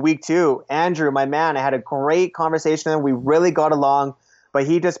 week 2. Andrew, my man, I had a great conversation with him. We really got along, but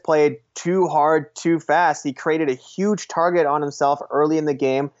he just played too hard, too fast. He created a huge target on himself early in the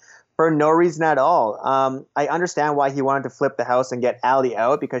game for no reason at all. I understand why he wanted to flip the house and get Ali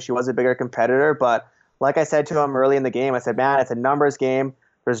out because she was a bigger competitor, but like I said to him early in the game, I said, man, it's a numbers game.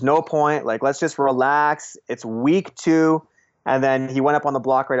 There's no point. Like, let's just relax. It's week 2. And then he went up on the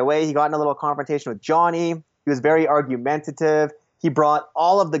block right away. He got in a little confrontation with Johnny. He was very argumentative. He brought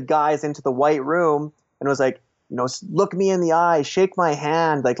all of the guys into the white room and was like, look me in the eye, shake my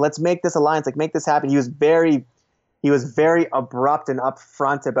hand. Like, let's make this alliance, like make this happen. He was very, he was very abrupt and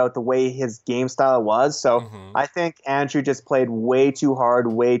upfront about the way his game style was. So I think Andrew just played way too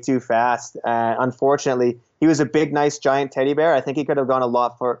hard, way too fast. Unfortunately, he was a big, nice, giant teddy bear. I think he could have gone a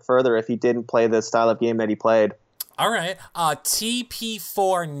lot further if he didn't play the style of game that he played. All right.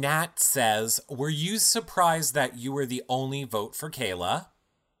 TP4 Nat says, were you surprised that you were the only vote for Kayla?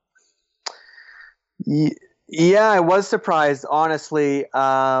 Yeah, I was surprised, honestly.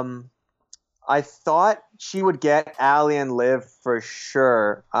 I thought she would get Allie and Liv for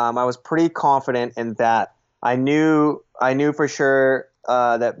sure. I was pretty confident in that. I knew for sure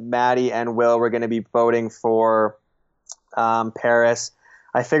that Maddie and Will were going to be voting for Paris.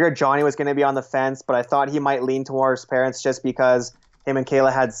 I figured Johnny was going to be on the fence, but I thought he might lean towards Paris just because him and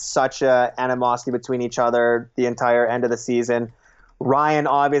Kayla had such a animosity between each other the entire end of the season. Ryan,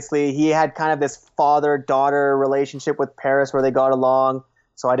 obviously, he had kind of this father-daughter relationship with Paris where they got along.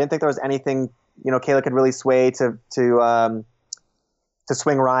 So I didn't think there was anything, Kayla could really sway to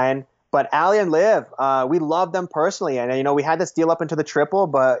swing Ryan. But Allie and Liv, we love them personally. And, we had this deal up into the triple,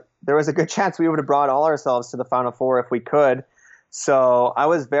 but there was a good chance we would have brought all ourselves to the Final Four if we could. So I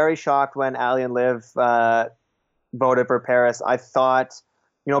was very shocked when Allie and Liv voted for Paris. I thought,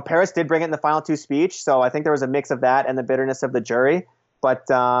 Paris did bring it in the final two speech. So I think there was a mix of that and the bitterness of the jury.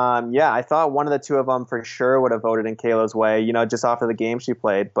 But, I thought one of the two of them for sure would have voted in Kayla's way, just off of the game she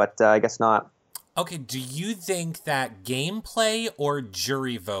played. But I guess not. Okay, do you think that gameplay or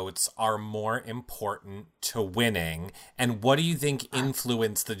jury votes are more important to winning? And what do you think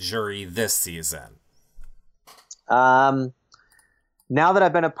influenced the jury this season? Now that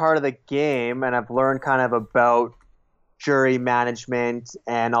I've been a part of the game and I've learned kind of about jury management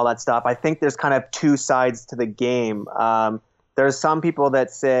and all that stuff, I think there's kind of two sides to the game. There's some people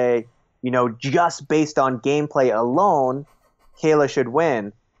that say, just based on gameplay alone, Kayla should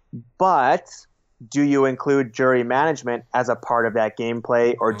win. But do you include jury management as a part of that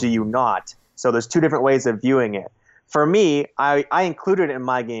gameplay or do you not? So there's two different ways of viewing it. For me, I included it in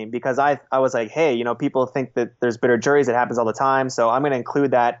my game because I was like, hey, people think that there's bitter juries. It happens all the time. So I'm going to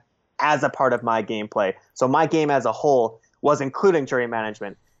include that as a part of my gameplay. So my game as a whole was including jury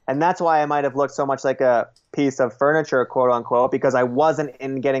management. And that's why I might have looked so much like a piece of furniture, quote unquote, because I wasn't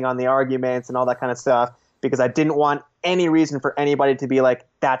in getting on the arguments and all that kind of stuff because I didn't want any reason for anybody to be like,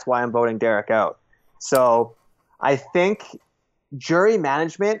 that's why I'm voting Derek out. So I think jury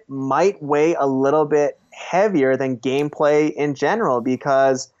management might weigh a little bit heavier than gameplay in general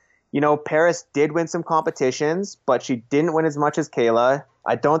because, Paris did win some competitions, but she didn't win as much as Kayla.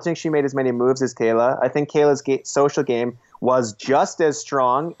 I don't think she made as many moves as Kayla. I think Kayla's social game was just as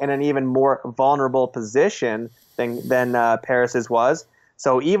strong in an even more vulnerable position than Paris's was.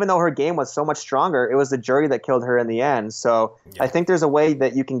 So even though her game was so much stronger, it was the jury that killed her in the end. So yeah. I think there's a way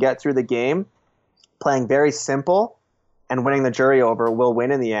that you can get through the game playing very simple and winning the jury over will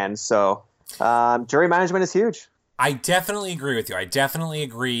win in the end. So jury management is huge. I definitely agree with you. I definitely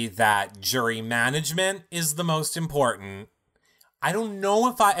agree that jury management is the most important. I don't know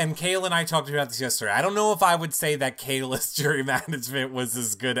if and Kayla and I talked about this yesterday. I don't know if I would say that Kayla's jury management was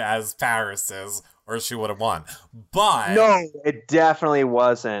as good as Paris's or she would have won. But no, it definitely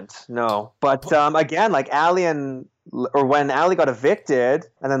wasn't. No. But again, like when Allie got evicted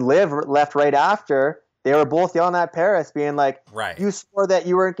and then Liv left right after, they were both yelling at Paris, being like, right. You swore that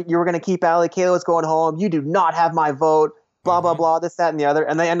you were going to keep Allie. Kayla was going home. You do not have my vote. Blah, blah, blah, this, that, and the other.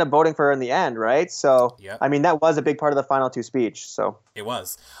 And they end up voting for her in the end, right? So, yep. I mean, that was a big part of the final two speech. So it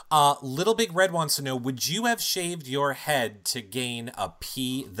was. Little Big Red wants to know, would you have shaved your head to gain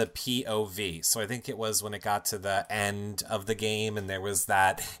the POV? So I think it was when it got to the end of the game and there was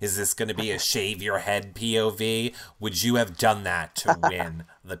that, is this going to be a shave your head POV? Would you have done that to win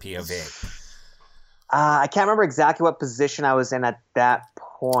the POV? I can't remember exactly what position I was in at that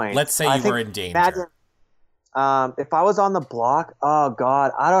point. Let's say you were in danger. If I was on the block, oh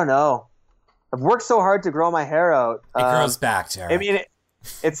God, I don't know. I've worked so hard to grow my hair out. It grows back, Derek. I mean,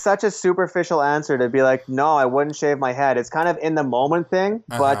 it's such a superficial answer to be like, no, I wouldn't shave my head. It's kind of in the moment thing,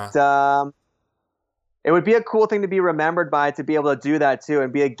 but it would be a cool thing to be remembered by, to be able to do that too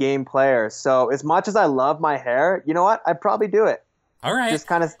and be a game player. So as much as I love my hair, you know what? I'd probably do it. All right. Just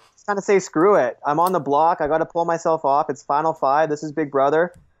kind of say, screw it. I'm on the block. I got to pull myself off. It's Final Five. This is Big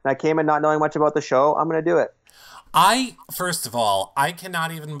Brother. And I came in not knowing much about the show. I'm going to do it. First of all, I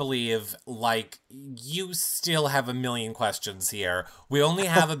cannot even believe, you still have a million questions here. We only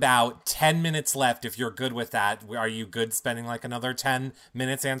have about 10 minutes left if you're good with that. Are you good spending another 10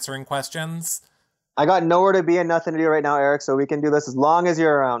 minutes answering questions? I got nowhere to be and nothing to do right now, Eric, so we can do this as long as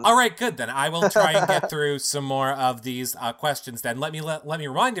you're around. All right, good. Then I will try and get through some more of these questions then. Let me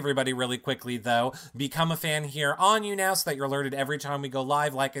remind everybody really quickly, though. Become a fan here on You Now so that you're alerted every time we go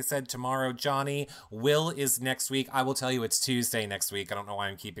live. Like I said, tomorrow, Johnny. Will is next week. I will tell you it's Tuesday next week. I don't know why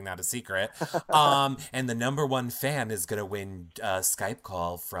I'm keeping that a secret. And the number one fan is going to win a Skype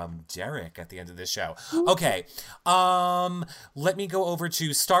call from Derek at the end of this show. Okay. Let me go over to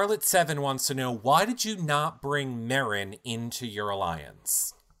Starlet7 wants to know, why did you not bring Marin into your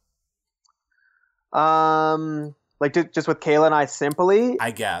alliance? Like just with Kayla and I simply?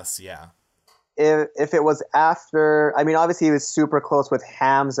 I guess, yeah. If it was after, I mean, obviously he was super close with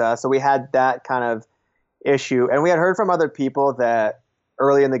Hamza, so we had that kind of issue. And we had heard from other people that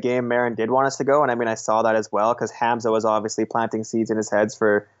early in the game, Marin did want us to go. And I mean, I saw that as well, because Hamza was obviously planting seeds in his heads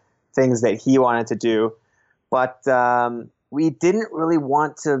for things that he wanted to do. But we didn't really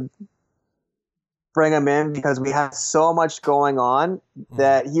want to bring him in because we had so much going on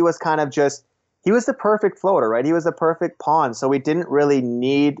that he was kind of just, he was the perfect floater, right? He was the perfect pawn. So we didn't really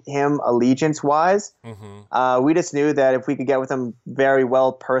need him allegiance-wise. We just knew that if we could get with him very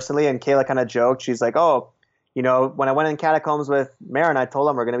well personally, and Kayla kind of joked, she's like, oh, you know, when I went in Catacombs with Marin, I told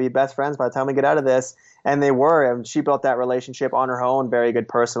him we're going to be best friends by the time we get out of this. And they were, and she built that relationship on her own, very good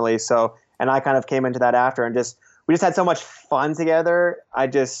personally. So, and I kind of came into that after, and we just had so much fun together. We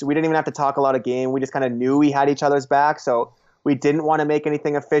didn't even have to talk a lot of game. We just kind of knew we had each other's back. So we didn't want to make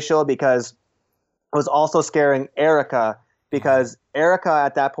anything official because it was also scaring Erica, because Erica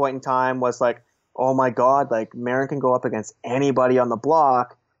at that point in time was like, oh my God, like Marin can go up against anybody on the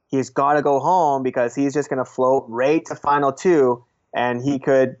block. He's got to go home because he's just going to float right to final two, and he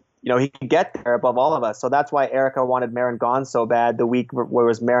could get there above all of us. So that's why Erica wanted Marin gone so bad the week where it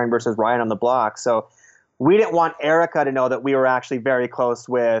was Marin versus Ryan on the block. So we didn't want Erica to know that we were actually very close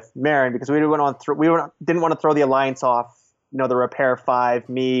with Marin, because we didn't want to throw the alliance off, the repair five,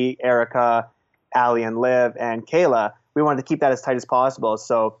 me, Erica, Allie and Liv and Kayla. We wanted to keep that as tight as possible.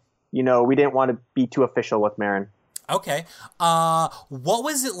 So, we didn't want to be too official with Marin. Okay. What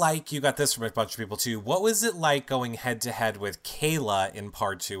was it like? You got this from a bunch of people too. What was it like going head to head with Kayla in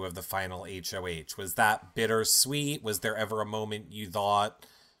part 2 of the final HOH? Was that bittersweet? Was there ever a moment you thought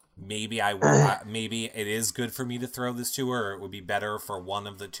maybe maybe it is good for me to throw this to her, or it would be better for one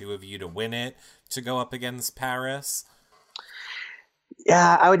of the two of you to win it to go up against Paris?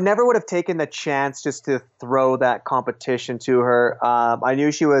 Yeah, I would have taken the chance just to throw that competition to her. I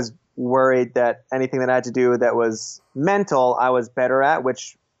knew she was worried that anything that I had to do that was mental, I was better at,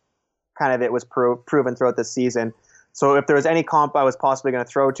 which kind of it was proven throughout the season. So if there was any comp I was possibly going to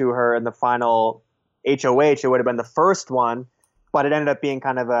throw to her in the final HOH, it would have been the first one, but it ended up being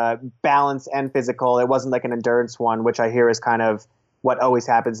kind of a balance and physical. It wasn't like an endurance one, which I hear is kind of what always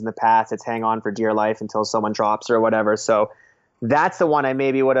happens in the past. It's hang on for dear life until someone drops or whatever. So that's the one I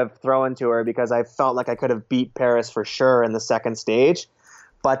maybe would have thrown to her, because I felt like I could have beat Paris for sure in the second stage.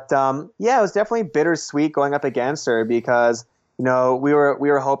 But yeah, it was definitely bittersweet going up against her, because we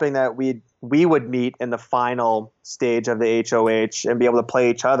were hoping that we would meet in the final stage of the HOH and be able to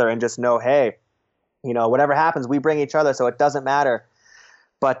play each other and just know, hey, whatever happens, we bring each other, so it doesn't matter.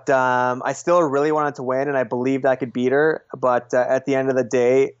 But I still really wanted to win, and I believed I could beat her. But at the end of the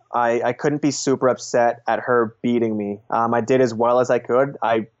day, I couldn't be super upset at her beating me. I did as well as I could.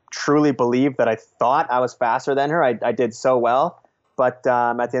 I truly believed that I thought I was faster than her. I did so well. But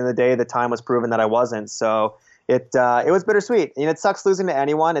at the end of the day, the time was proven that I wasn't. So it was bittersweet. It sucks losing to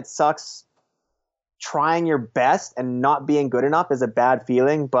anyone. It sucks trying your best and not being good enough is a bad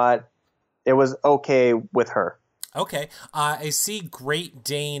feeling, but it was okay with her. Okay. I see Great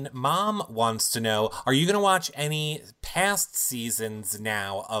Dane Mom wants to know, are you going to watch any past seasons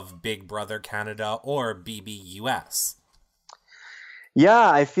now of Big Brother Canada or BBUS?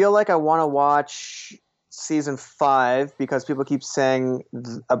 Yeah, I feel like I want to watch season 5 because people keep saying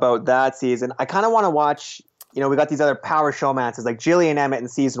about that season. I kind of want to watch, we got these other power showmances like Jillian and Emmett in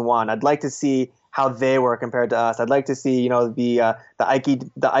season 1. I'd like to see how they were compared to us. I'd like to see, the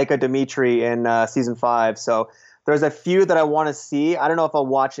Ika Dimitri in season 5. So there's a few that I want to see. I don't know if I'll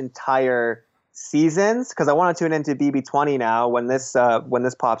watch entire seasons because I want to tune into BB20 now when this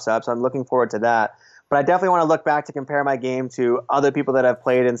pops up. So I'm looking forward to that. But I definitely want to look back to compare my game to other people that have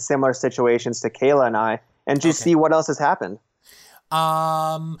played in similar situations to Kayla and I, and just see what else has happened.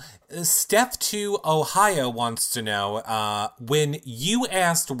 Steph 2 Ohio wants to know, when you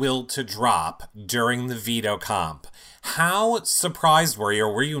asked Will to drop during the veto comp, how surprised were you,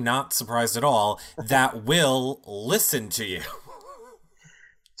 or were you not surprised at all, that Will listened to you?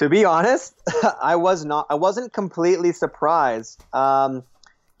 To be honest, I wasn't completely surprised.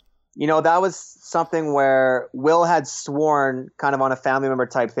 That was something where Will had sworn kind of on a family member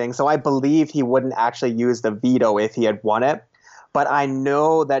type thing. So I believe he wouldn't actually use the veto if he had won it. But I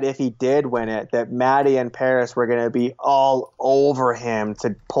know that if he did win it, that Maddie and Paris were going to be all over him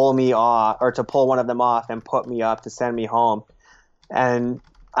to pull me off or to pull one of them off and put me up to send me home. And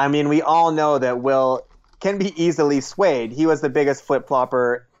I mean, we all know that Will can be easily swayed. He was the biggest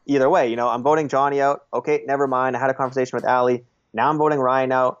flip-flopper either way. I'm voting Johnny out. Okay, never mind. I had a conversation with Allie. Now I'm voting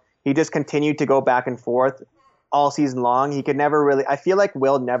Ryan out. He just continued to go back and forth all season long. He could never really – I feel like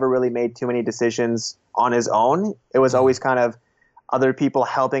Will never really made too many decisions on his own. It was always kind of other people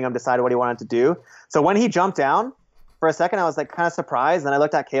helping him decide what he wanted to do. So when he jumped down, for a second I was like kind of surprised. And I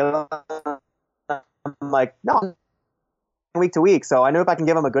looked at Kayla. I'm like, no, week to week. So I knew if I can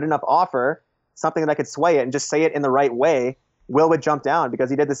give him a good enough offer, something that I could sway it and just say it in the right way, Will would jump down, because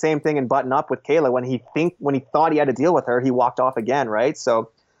he did the same thing in Button Up with Kayla. When he thought he had to deal with her, he walked off again, right?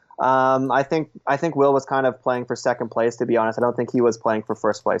 So I think Will was kind of playing for second place, to be honest. I don't think he was playing for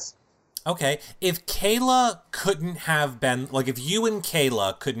first place. Okay, if Kayla couldn't have been, like if you and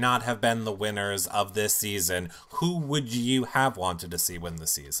Kayla could not have been the winners of this season, who would you have wanted to see win the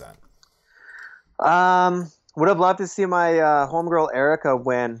season? Would have loved to see my homegirl Erica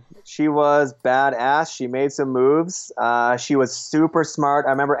win. She was badass. She made some moves. She was super smart.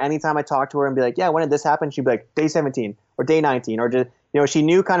 I remember anytime I talked to her and be like, yeah, when did this happen? She'd be like, day 17 or day 19, or just, she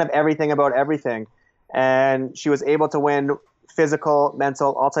knew kind of everything about everything. And she was able to win physical,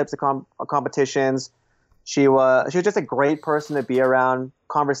 mental, all types of competitions. She was just a great person to be around.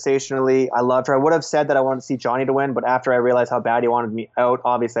 Conversationally, I loved her. I would have said that I wanted to see Johnny to win, but after I realized how bad he wanted me out,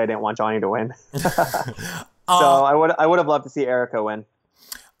 obviously I didn't want Johnny to win. So I would have loved to see Erica win.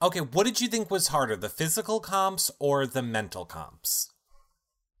 Okay, what did you think was harder, the physical comps or the mental comps?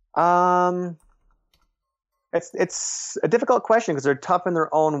 It's a difficult question because they're tough in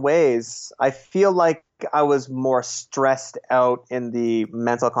their own ways. I feel like I was more stressed out in the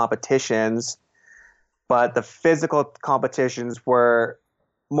mental competitions, but the physical competitions were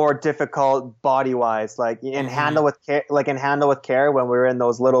more difficult body-wise. Like in Handle with Care, when we were in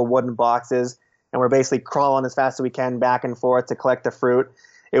those little wooden boxes and we're basically crawling as fast as we can back and forth to collect the fruit.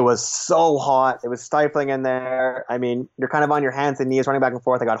 It was so hot. It was stifling in there. I mean, you're kind of on your hands and knees running back and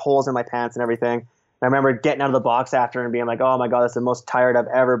forth. I got holes in my pants and everything. And I remember getting out of the box after and being like, oh my God, that's the most tired I've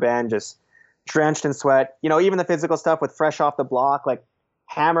ever been. Just drenched in sweat. Even the physical stuff with fresh off the block, like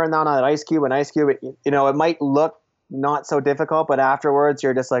hammering down on an ice cube, it might look not so difficult, but afterwards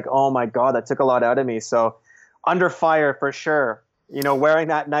you're just like, oh my God, that took a lot out of me. So under fire for sure. Wearing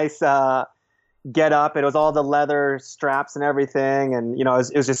that nice get up. It was all the leather straps and everything. And, it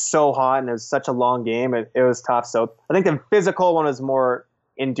was just so hot and it was such a long game. It was tough. So I think the physical one was more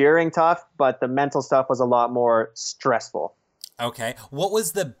enduring tough, but the mental stuff was a lot more stressful. Okay. What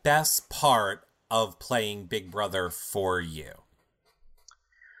was the best part of playing Big Brother for you?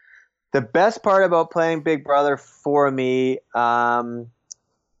 The best part about playing Big Brother for me, it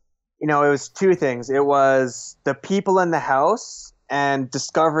was two things. It was the people in the house and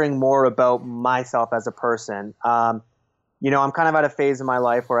discovering more about myself as a person. I'm kind of at a phase in my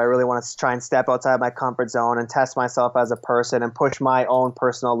life where I really want to try and step outside my comfort zone and test myself as a person and push my own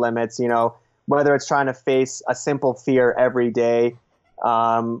personal limits, whether it's trying to face a simple fear every day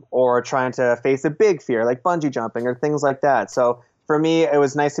or trying to face a big fear like bungee jumping or things like that. So for me, it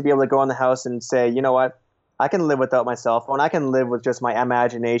was nice to be able to go in the house and say, you know what, I can live without my cell phone. I can live with just my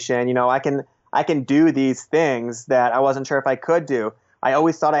imagination. I can do these things that I wasn't sure if I could do. I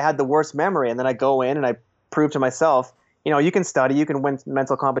always thought I had the worst memory, and then I go in and I prove to myself, you can study, you can win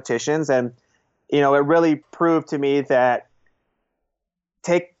mental competitions, and it really proved to me that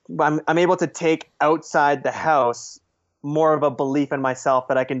I'm able to take outside the house more of a belief in myself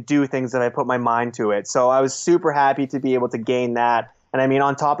that I can do things that I put my mind to it. So I was super happy to be able to gain that. And I mean,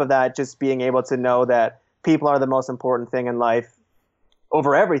 on top of that, just being able to know that people are the most important thing in life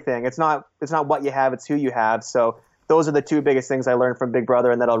over everything. It's not what you have, it's who you have. So those are the two biggest things I learned from Big Brother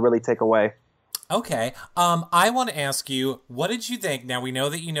and that I'll really take away. Okay. I want to ask you, what did you think? Now, we know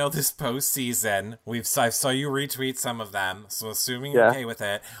that you know this postseason. I saw you retweet some of them, so assuming you're okay with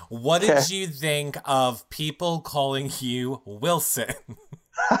it. What did you think of people calling you Wilson?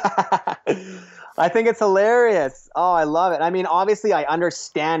 I think it's hilarious. Oh, I love it. I mean, obviously, I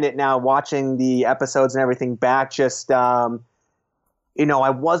understand it now watching the episodes and everything back. Just, I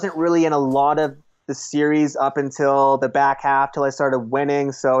wasn't really in a lot of the series up until the back half till I started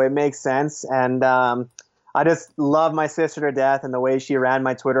winning, so it makes sense. And I just love my sister to death and the way she ran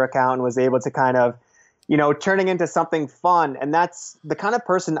my Twitter account and was able to kind of, turning into something fun. And that's the kind of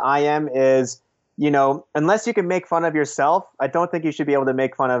person I am is unless you can make fun of yourself, I don't think you should be able to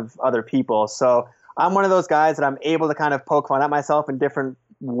make fun of other people. So I'm one of those guys that I'm able to kind of poke fun at myself in different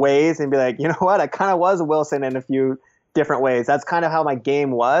ways and be like, you know what, I kind of was Wilson in a few different ways. That's kind of how my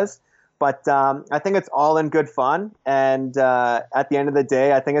game was. But I think it's all in good fun. And at the end of the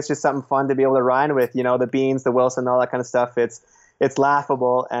day, I think it's just something fun to be able to rhyme with, the Beans, the Wilson, all that kind of stuff. It's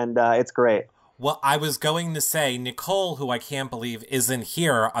laughable and it's great. Well, I was going to say, Nicole, who I can't believe isn't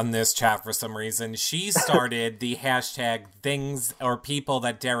here on this chat for some reason, she started the hashtag things or people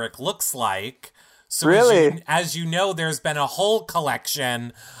that Derek looks like. So really? As you know, there's been a whole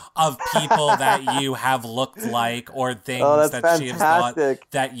collection of people that you have looked like or things that fantastic. she has thought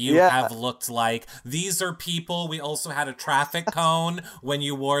that you have looked like. These are people. We also had a traffic cone when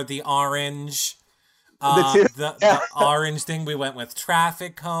you wore the orange. The orange thing, we went with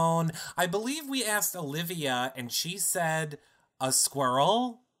traffic cone. I believe we asked Olivia, and she said a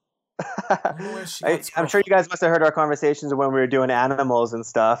squirrel. I'm sure you guys must have heard our conversations when we were doing animals and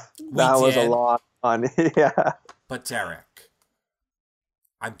stuff. That was a lot of fun. Yeah. But Derek,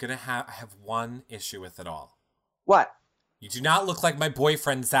 I'm gonna have one issue with it all. What? You do not look like my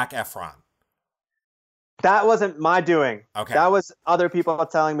boyfriend Zac Efron. That wasn't my doing. Okay. That was other people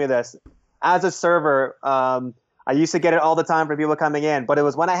telling me this. As a server, I used to get it all the time from people coming in, but it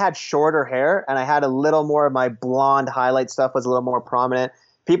was when I had shorter hair and I had a little more of my blonde highlight stuff was a little more prominent.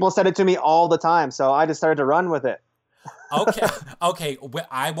 People said it to me all the time, so I just started to run with it. Okay.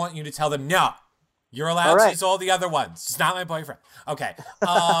 I want you to tell them, no, you're allowed to use all the other ones. It's not my boyfriend. Okay.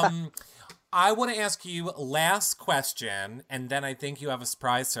 I want to ask you last question, and then I think you have a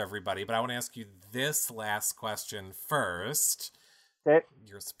surprise to everybody, but I want to ask you this last question first. Okay.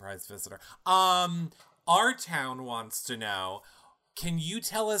 You're a surprise visitor. Our town wants to know, can you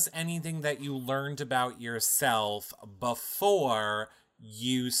tell us anything that you learned about yourself before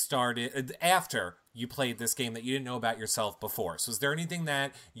you started, after you played this game that you didn't know about yourself before? So is there anything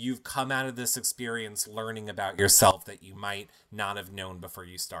that you've come out of this experience learning about yourself that you might not have known before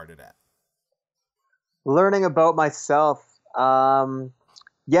you started it? Learning about myself. Yeah,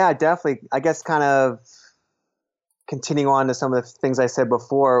 definitely. I guess kind of continuing on to some of the things I said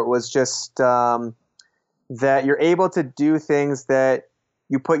before was just that you're able to do things that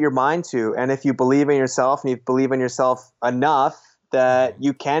you put your mind to. And if you believe in yourself and you believe in yourself enough, that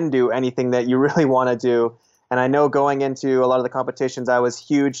you can do anything that you really want to do. And I know going into a lot of the competitions, I was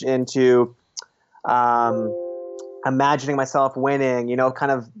huge into imagining myself winning,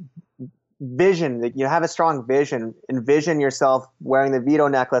 kind of vision, have a strong vision, envision yourself wearing the veto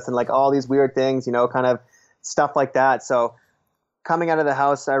necklace and like all these weird things, kind of stuff like that. So coming out of the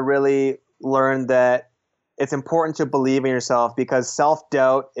house, I really learned that it's important to believe in yourself because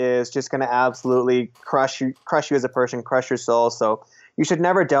self-doubt is just going to absolutely crush you as a person, crush your soul. So you should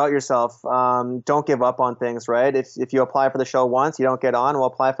never doubt yourself. Don't give up on things, right? If you apply for the show once, you don't get on, well,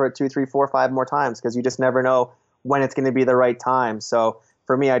 apply for it 2, 3, 4, 5 more times because you just never know when it's going to be the right time. So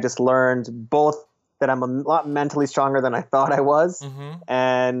for me, I just learned both that I'm a lot mentally stronger than I thought I was. Mm-hmm.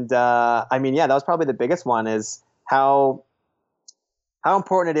 And that was probably the biggest one is how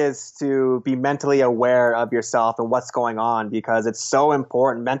important it is to be mentally aware of yourself and what's going on because it's so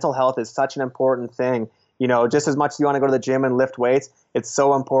important. Mental health is such an important thing. Just as much as you want to go to the gym and lift weights, it's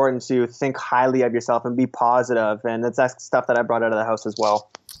so important to think highly of yourself and be positive. And that's stuff that I brought out of the house as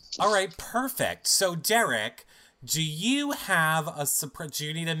well. All right, perfect. So Derek, do you have a surprise? Do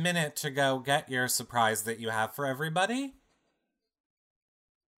you need a minute to go get your surprise that you have for everybody?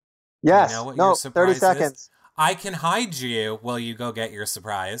 Yes. Do you know what your 30 seconds. Is? I can hide you while you go get your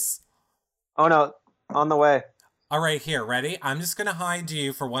surprise. Oh, no. On the way. All right, here, ready? I'm just going to hide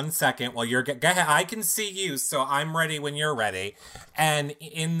you for 1 second while you're... Go ahead. I can see you, so I'm ready when you're ready. And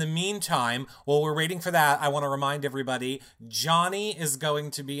in the meantime, while we're waiting for that, I want to remind everybody, Johnny is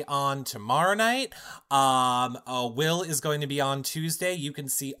going to be on tomorrow night. Will is going to be on Tuesday. You can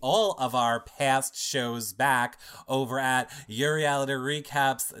see all of our past shows back over at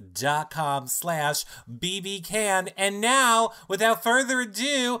yourrealityrecaps.com/BBCAN. And now, without further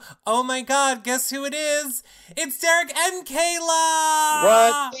ado, oh my God, guess who it is? It's Derek and Kayla!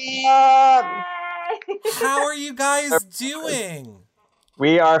 What's up? How are you guys doing?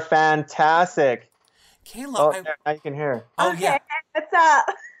 We are fantastic. Kayla, now you can hear. Oh, okay, yeah. What's up?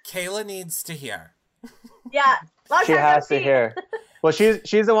 Kayla needs to hear. Yeah. She has to hear. Well,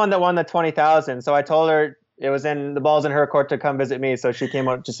 she's the one that won the 20,000. So I told her the ball's in her court to come visit me. So she came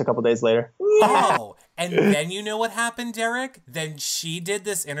out just a couple days later. Yeah. Oh, and then you know what happened, Derek? Then she did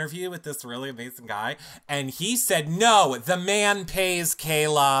this interview with this really amazing guy, and he said, no, the man pays,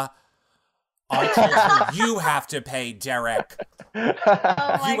 Kayla. I told her, you have to pay, Derek. Oh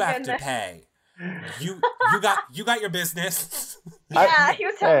my You have goodness. to pay. you got your business. Yeah, he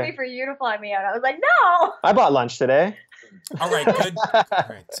was telling me for you to fly me out. I was like, no. I bought lunch today. All right, good. All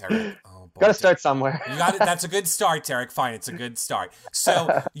right, Derek. Oh, boy. Got to start somewhere. You got it. That's a good start, Derek. Fine, it's a good start.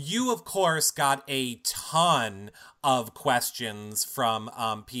 So you, of course, got a ton of questions from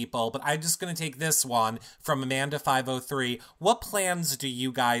people, but I'm just going to take this one from Amanda503. What plans do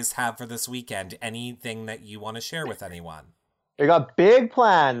you guys have for this weekend? Anything that you want to share with anyone? We got big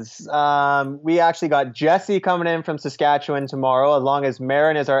plans. We actually got Jesse coming in from Saskatchewan tomorrow, along as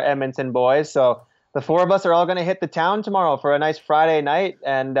Marin is our Edmonton boys. So the four of us are all going to hit the town tomorrow for a nice Friday night.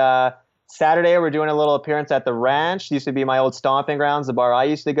 And Saturday, we're doing a little appearance at the ranch. It used to be my old stomping grounds, the bar I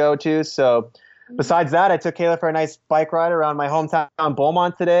used to go to. So besides that, I took Kayla for a nice bike ride around my hometown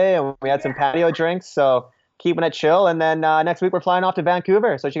Beaumont today, and we had some patio drinks. So keeping it chill. And then next week, we're flying off to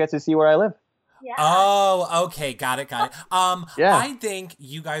Vancouver, so she gets to see where I live. Yeah. Oh, okay. Got it. Yeah. I think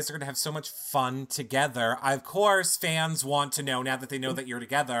you guys are going to have so much fun together. Of course, fans want to know, now that they know that you're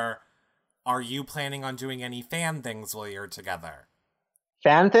together, are you planning on doing any fan things while you're together?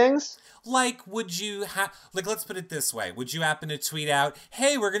 Fan things? Like, would you let's put it this way. Would you happen to tweet out,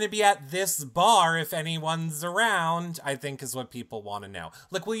 hey, we're going to be at this bar if anyone's around? I think is what people want to know.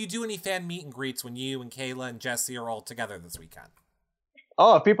 Like, will you do any fan meet and greets when you and Kayla and Jesse are all together this weekend?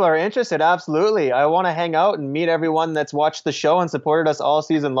 Oh, if people are interested, absolutely. I want to hang out and meet everyone that's watched the show and supported us all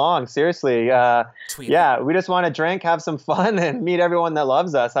season long. Seriously. We just want to drink, have some fun, and meet everyone that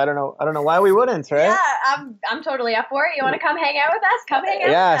loves us. I don't know why we wouldn't, right? Yeah, I'm totally up for it. You want to come hang out with us? Come hang out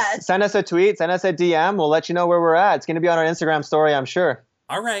with us. Send us a tweet, send us a DM. We'll let you know where we're at. It's going to be on our Instagram story, I'm sure.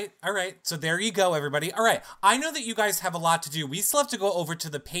 All right. So there you go, everybody. All right. I know that you guys have a lot to do. We still have to go over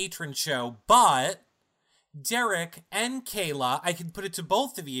to the patron show, but Derek and Kayla, I can put it to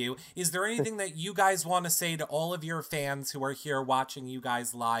both of you. Is there anything that you guys want to say to all of your fans who are here watching you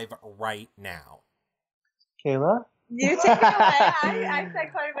guys live right now? Kayla? You take it away. I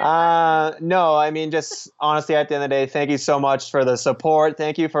said quite a bit. No, I mean, just honestly, at the end of the day, thank you so much for the support.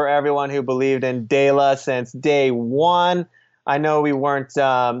 Thank you for everyone who believed in Dela since day one. I know we weren't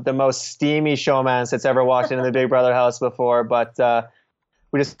the most steamy showmans that's ever walked into the Big Brother house before, but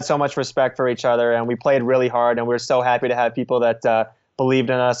we just had so much respect for each other, and we played really hard, and we're so happy to have people that believed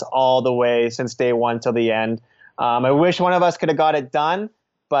in us all the way since day one till the end. I wish one of us could have got it done,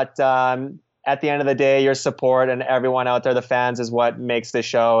 but at the end of the day, your support and everyone out there, the fans, is what makes this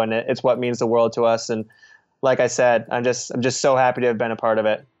show, and it's what means the world to us. And like I said, I'm just so happy to have been a part of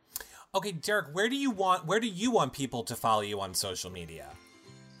it. Okay, Derek, where do you want people to follow you on social media?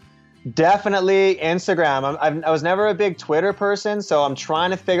 Definitely Instagram. I was never a big Twitter person, so I'm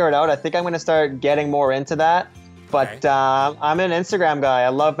trying to figure it out. I think I'm going to start getting more into that. But okay. I'm an Instagram guy. I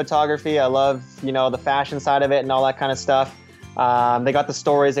love photography. I love, the fashion side of it and all that kind of stuff. They got the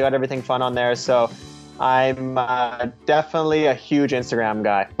stories. They got everything fun on there. So I'm definitely a huge Instagram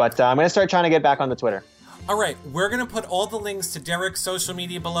guy. But I'm going to start trying to get back on the Twitter. All right, we're going to put all the links to Derek's social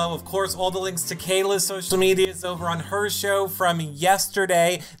media below. Of course, all the links to Kayla's social media is over on her show from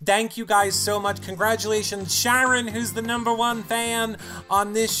yesterday. Thank you guys so much. Congratulations, Sharon, who's the #1 fan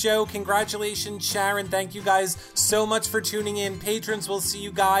on this show. Congratulations, Sharon. Thank you guys so much for tuning in. Patrons, we'll see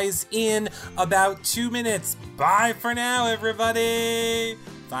you guys in about 2 minutes. Bye for now, everybody.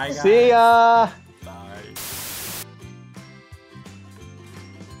 Bye, guys. See ya.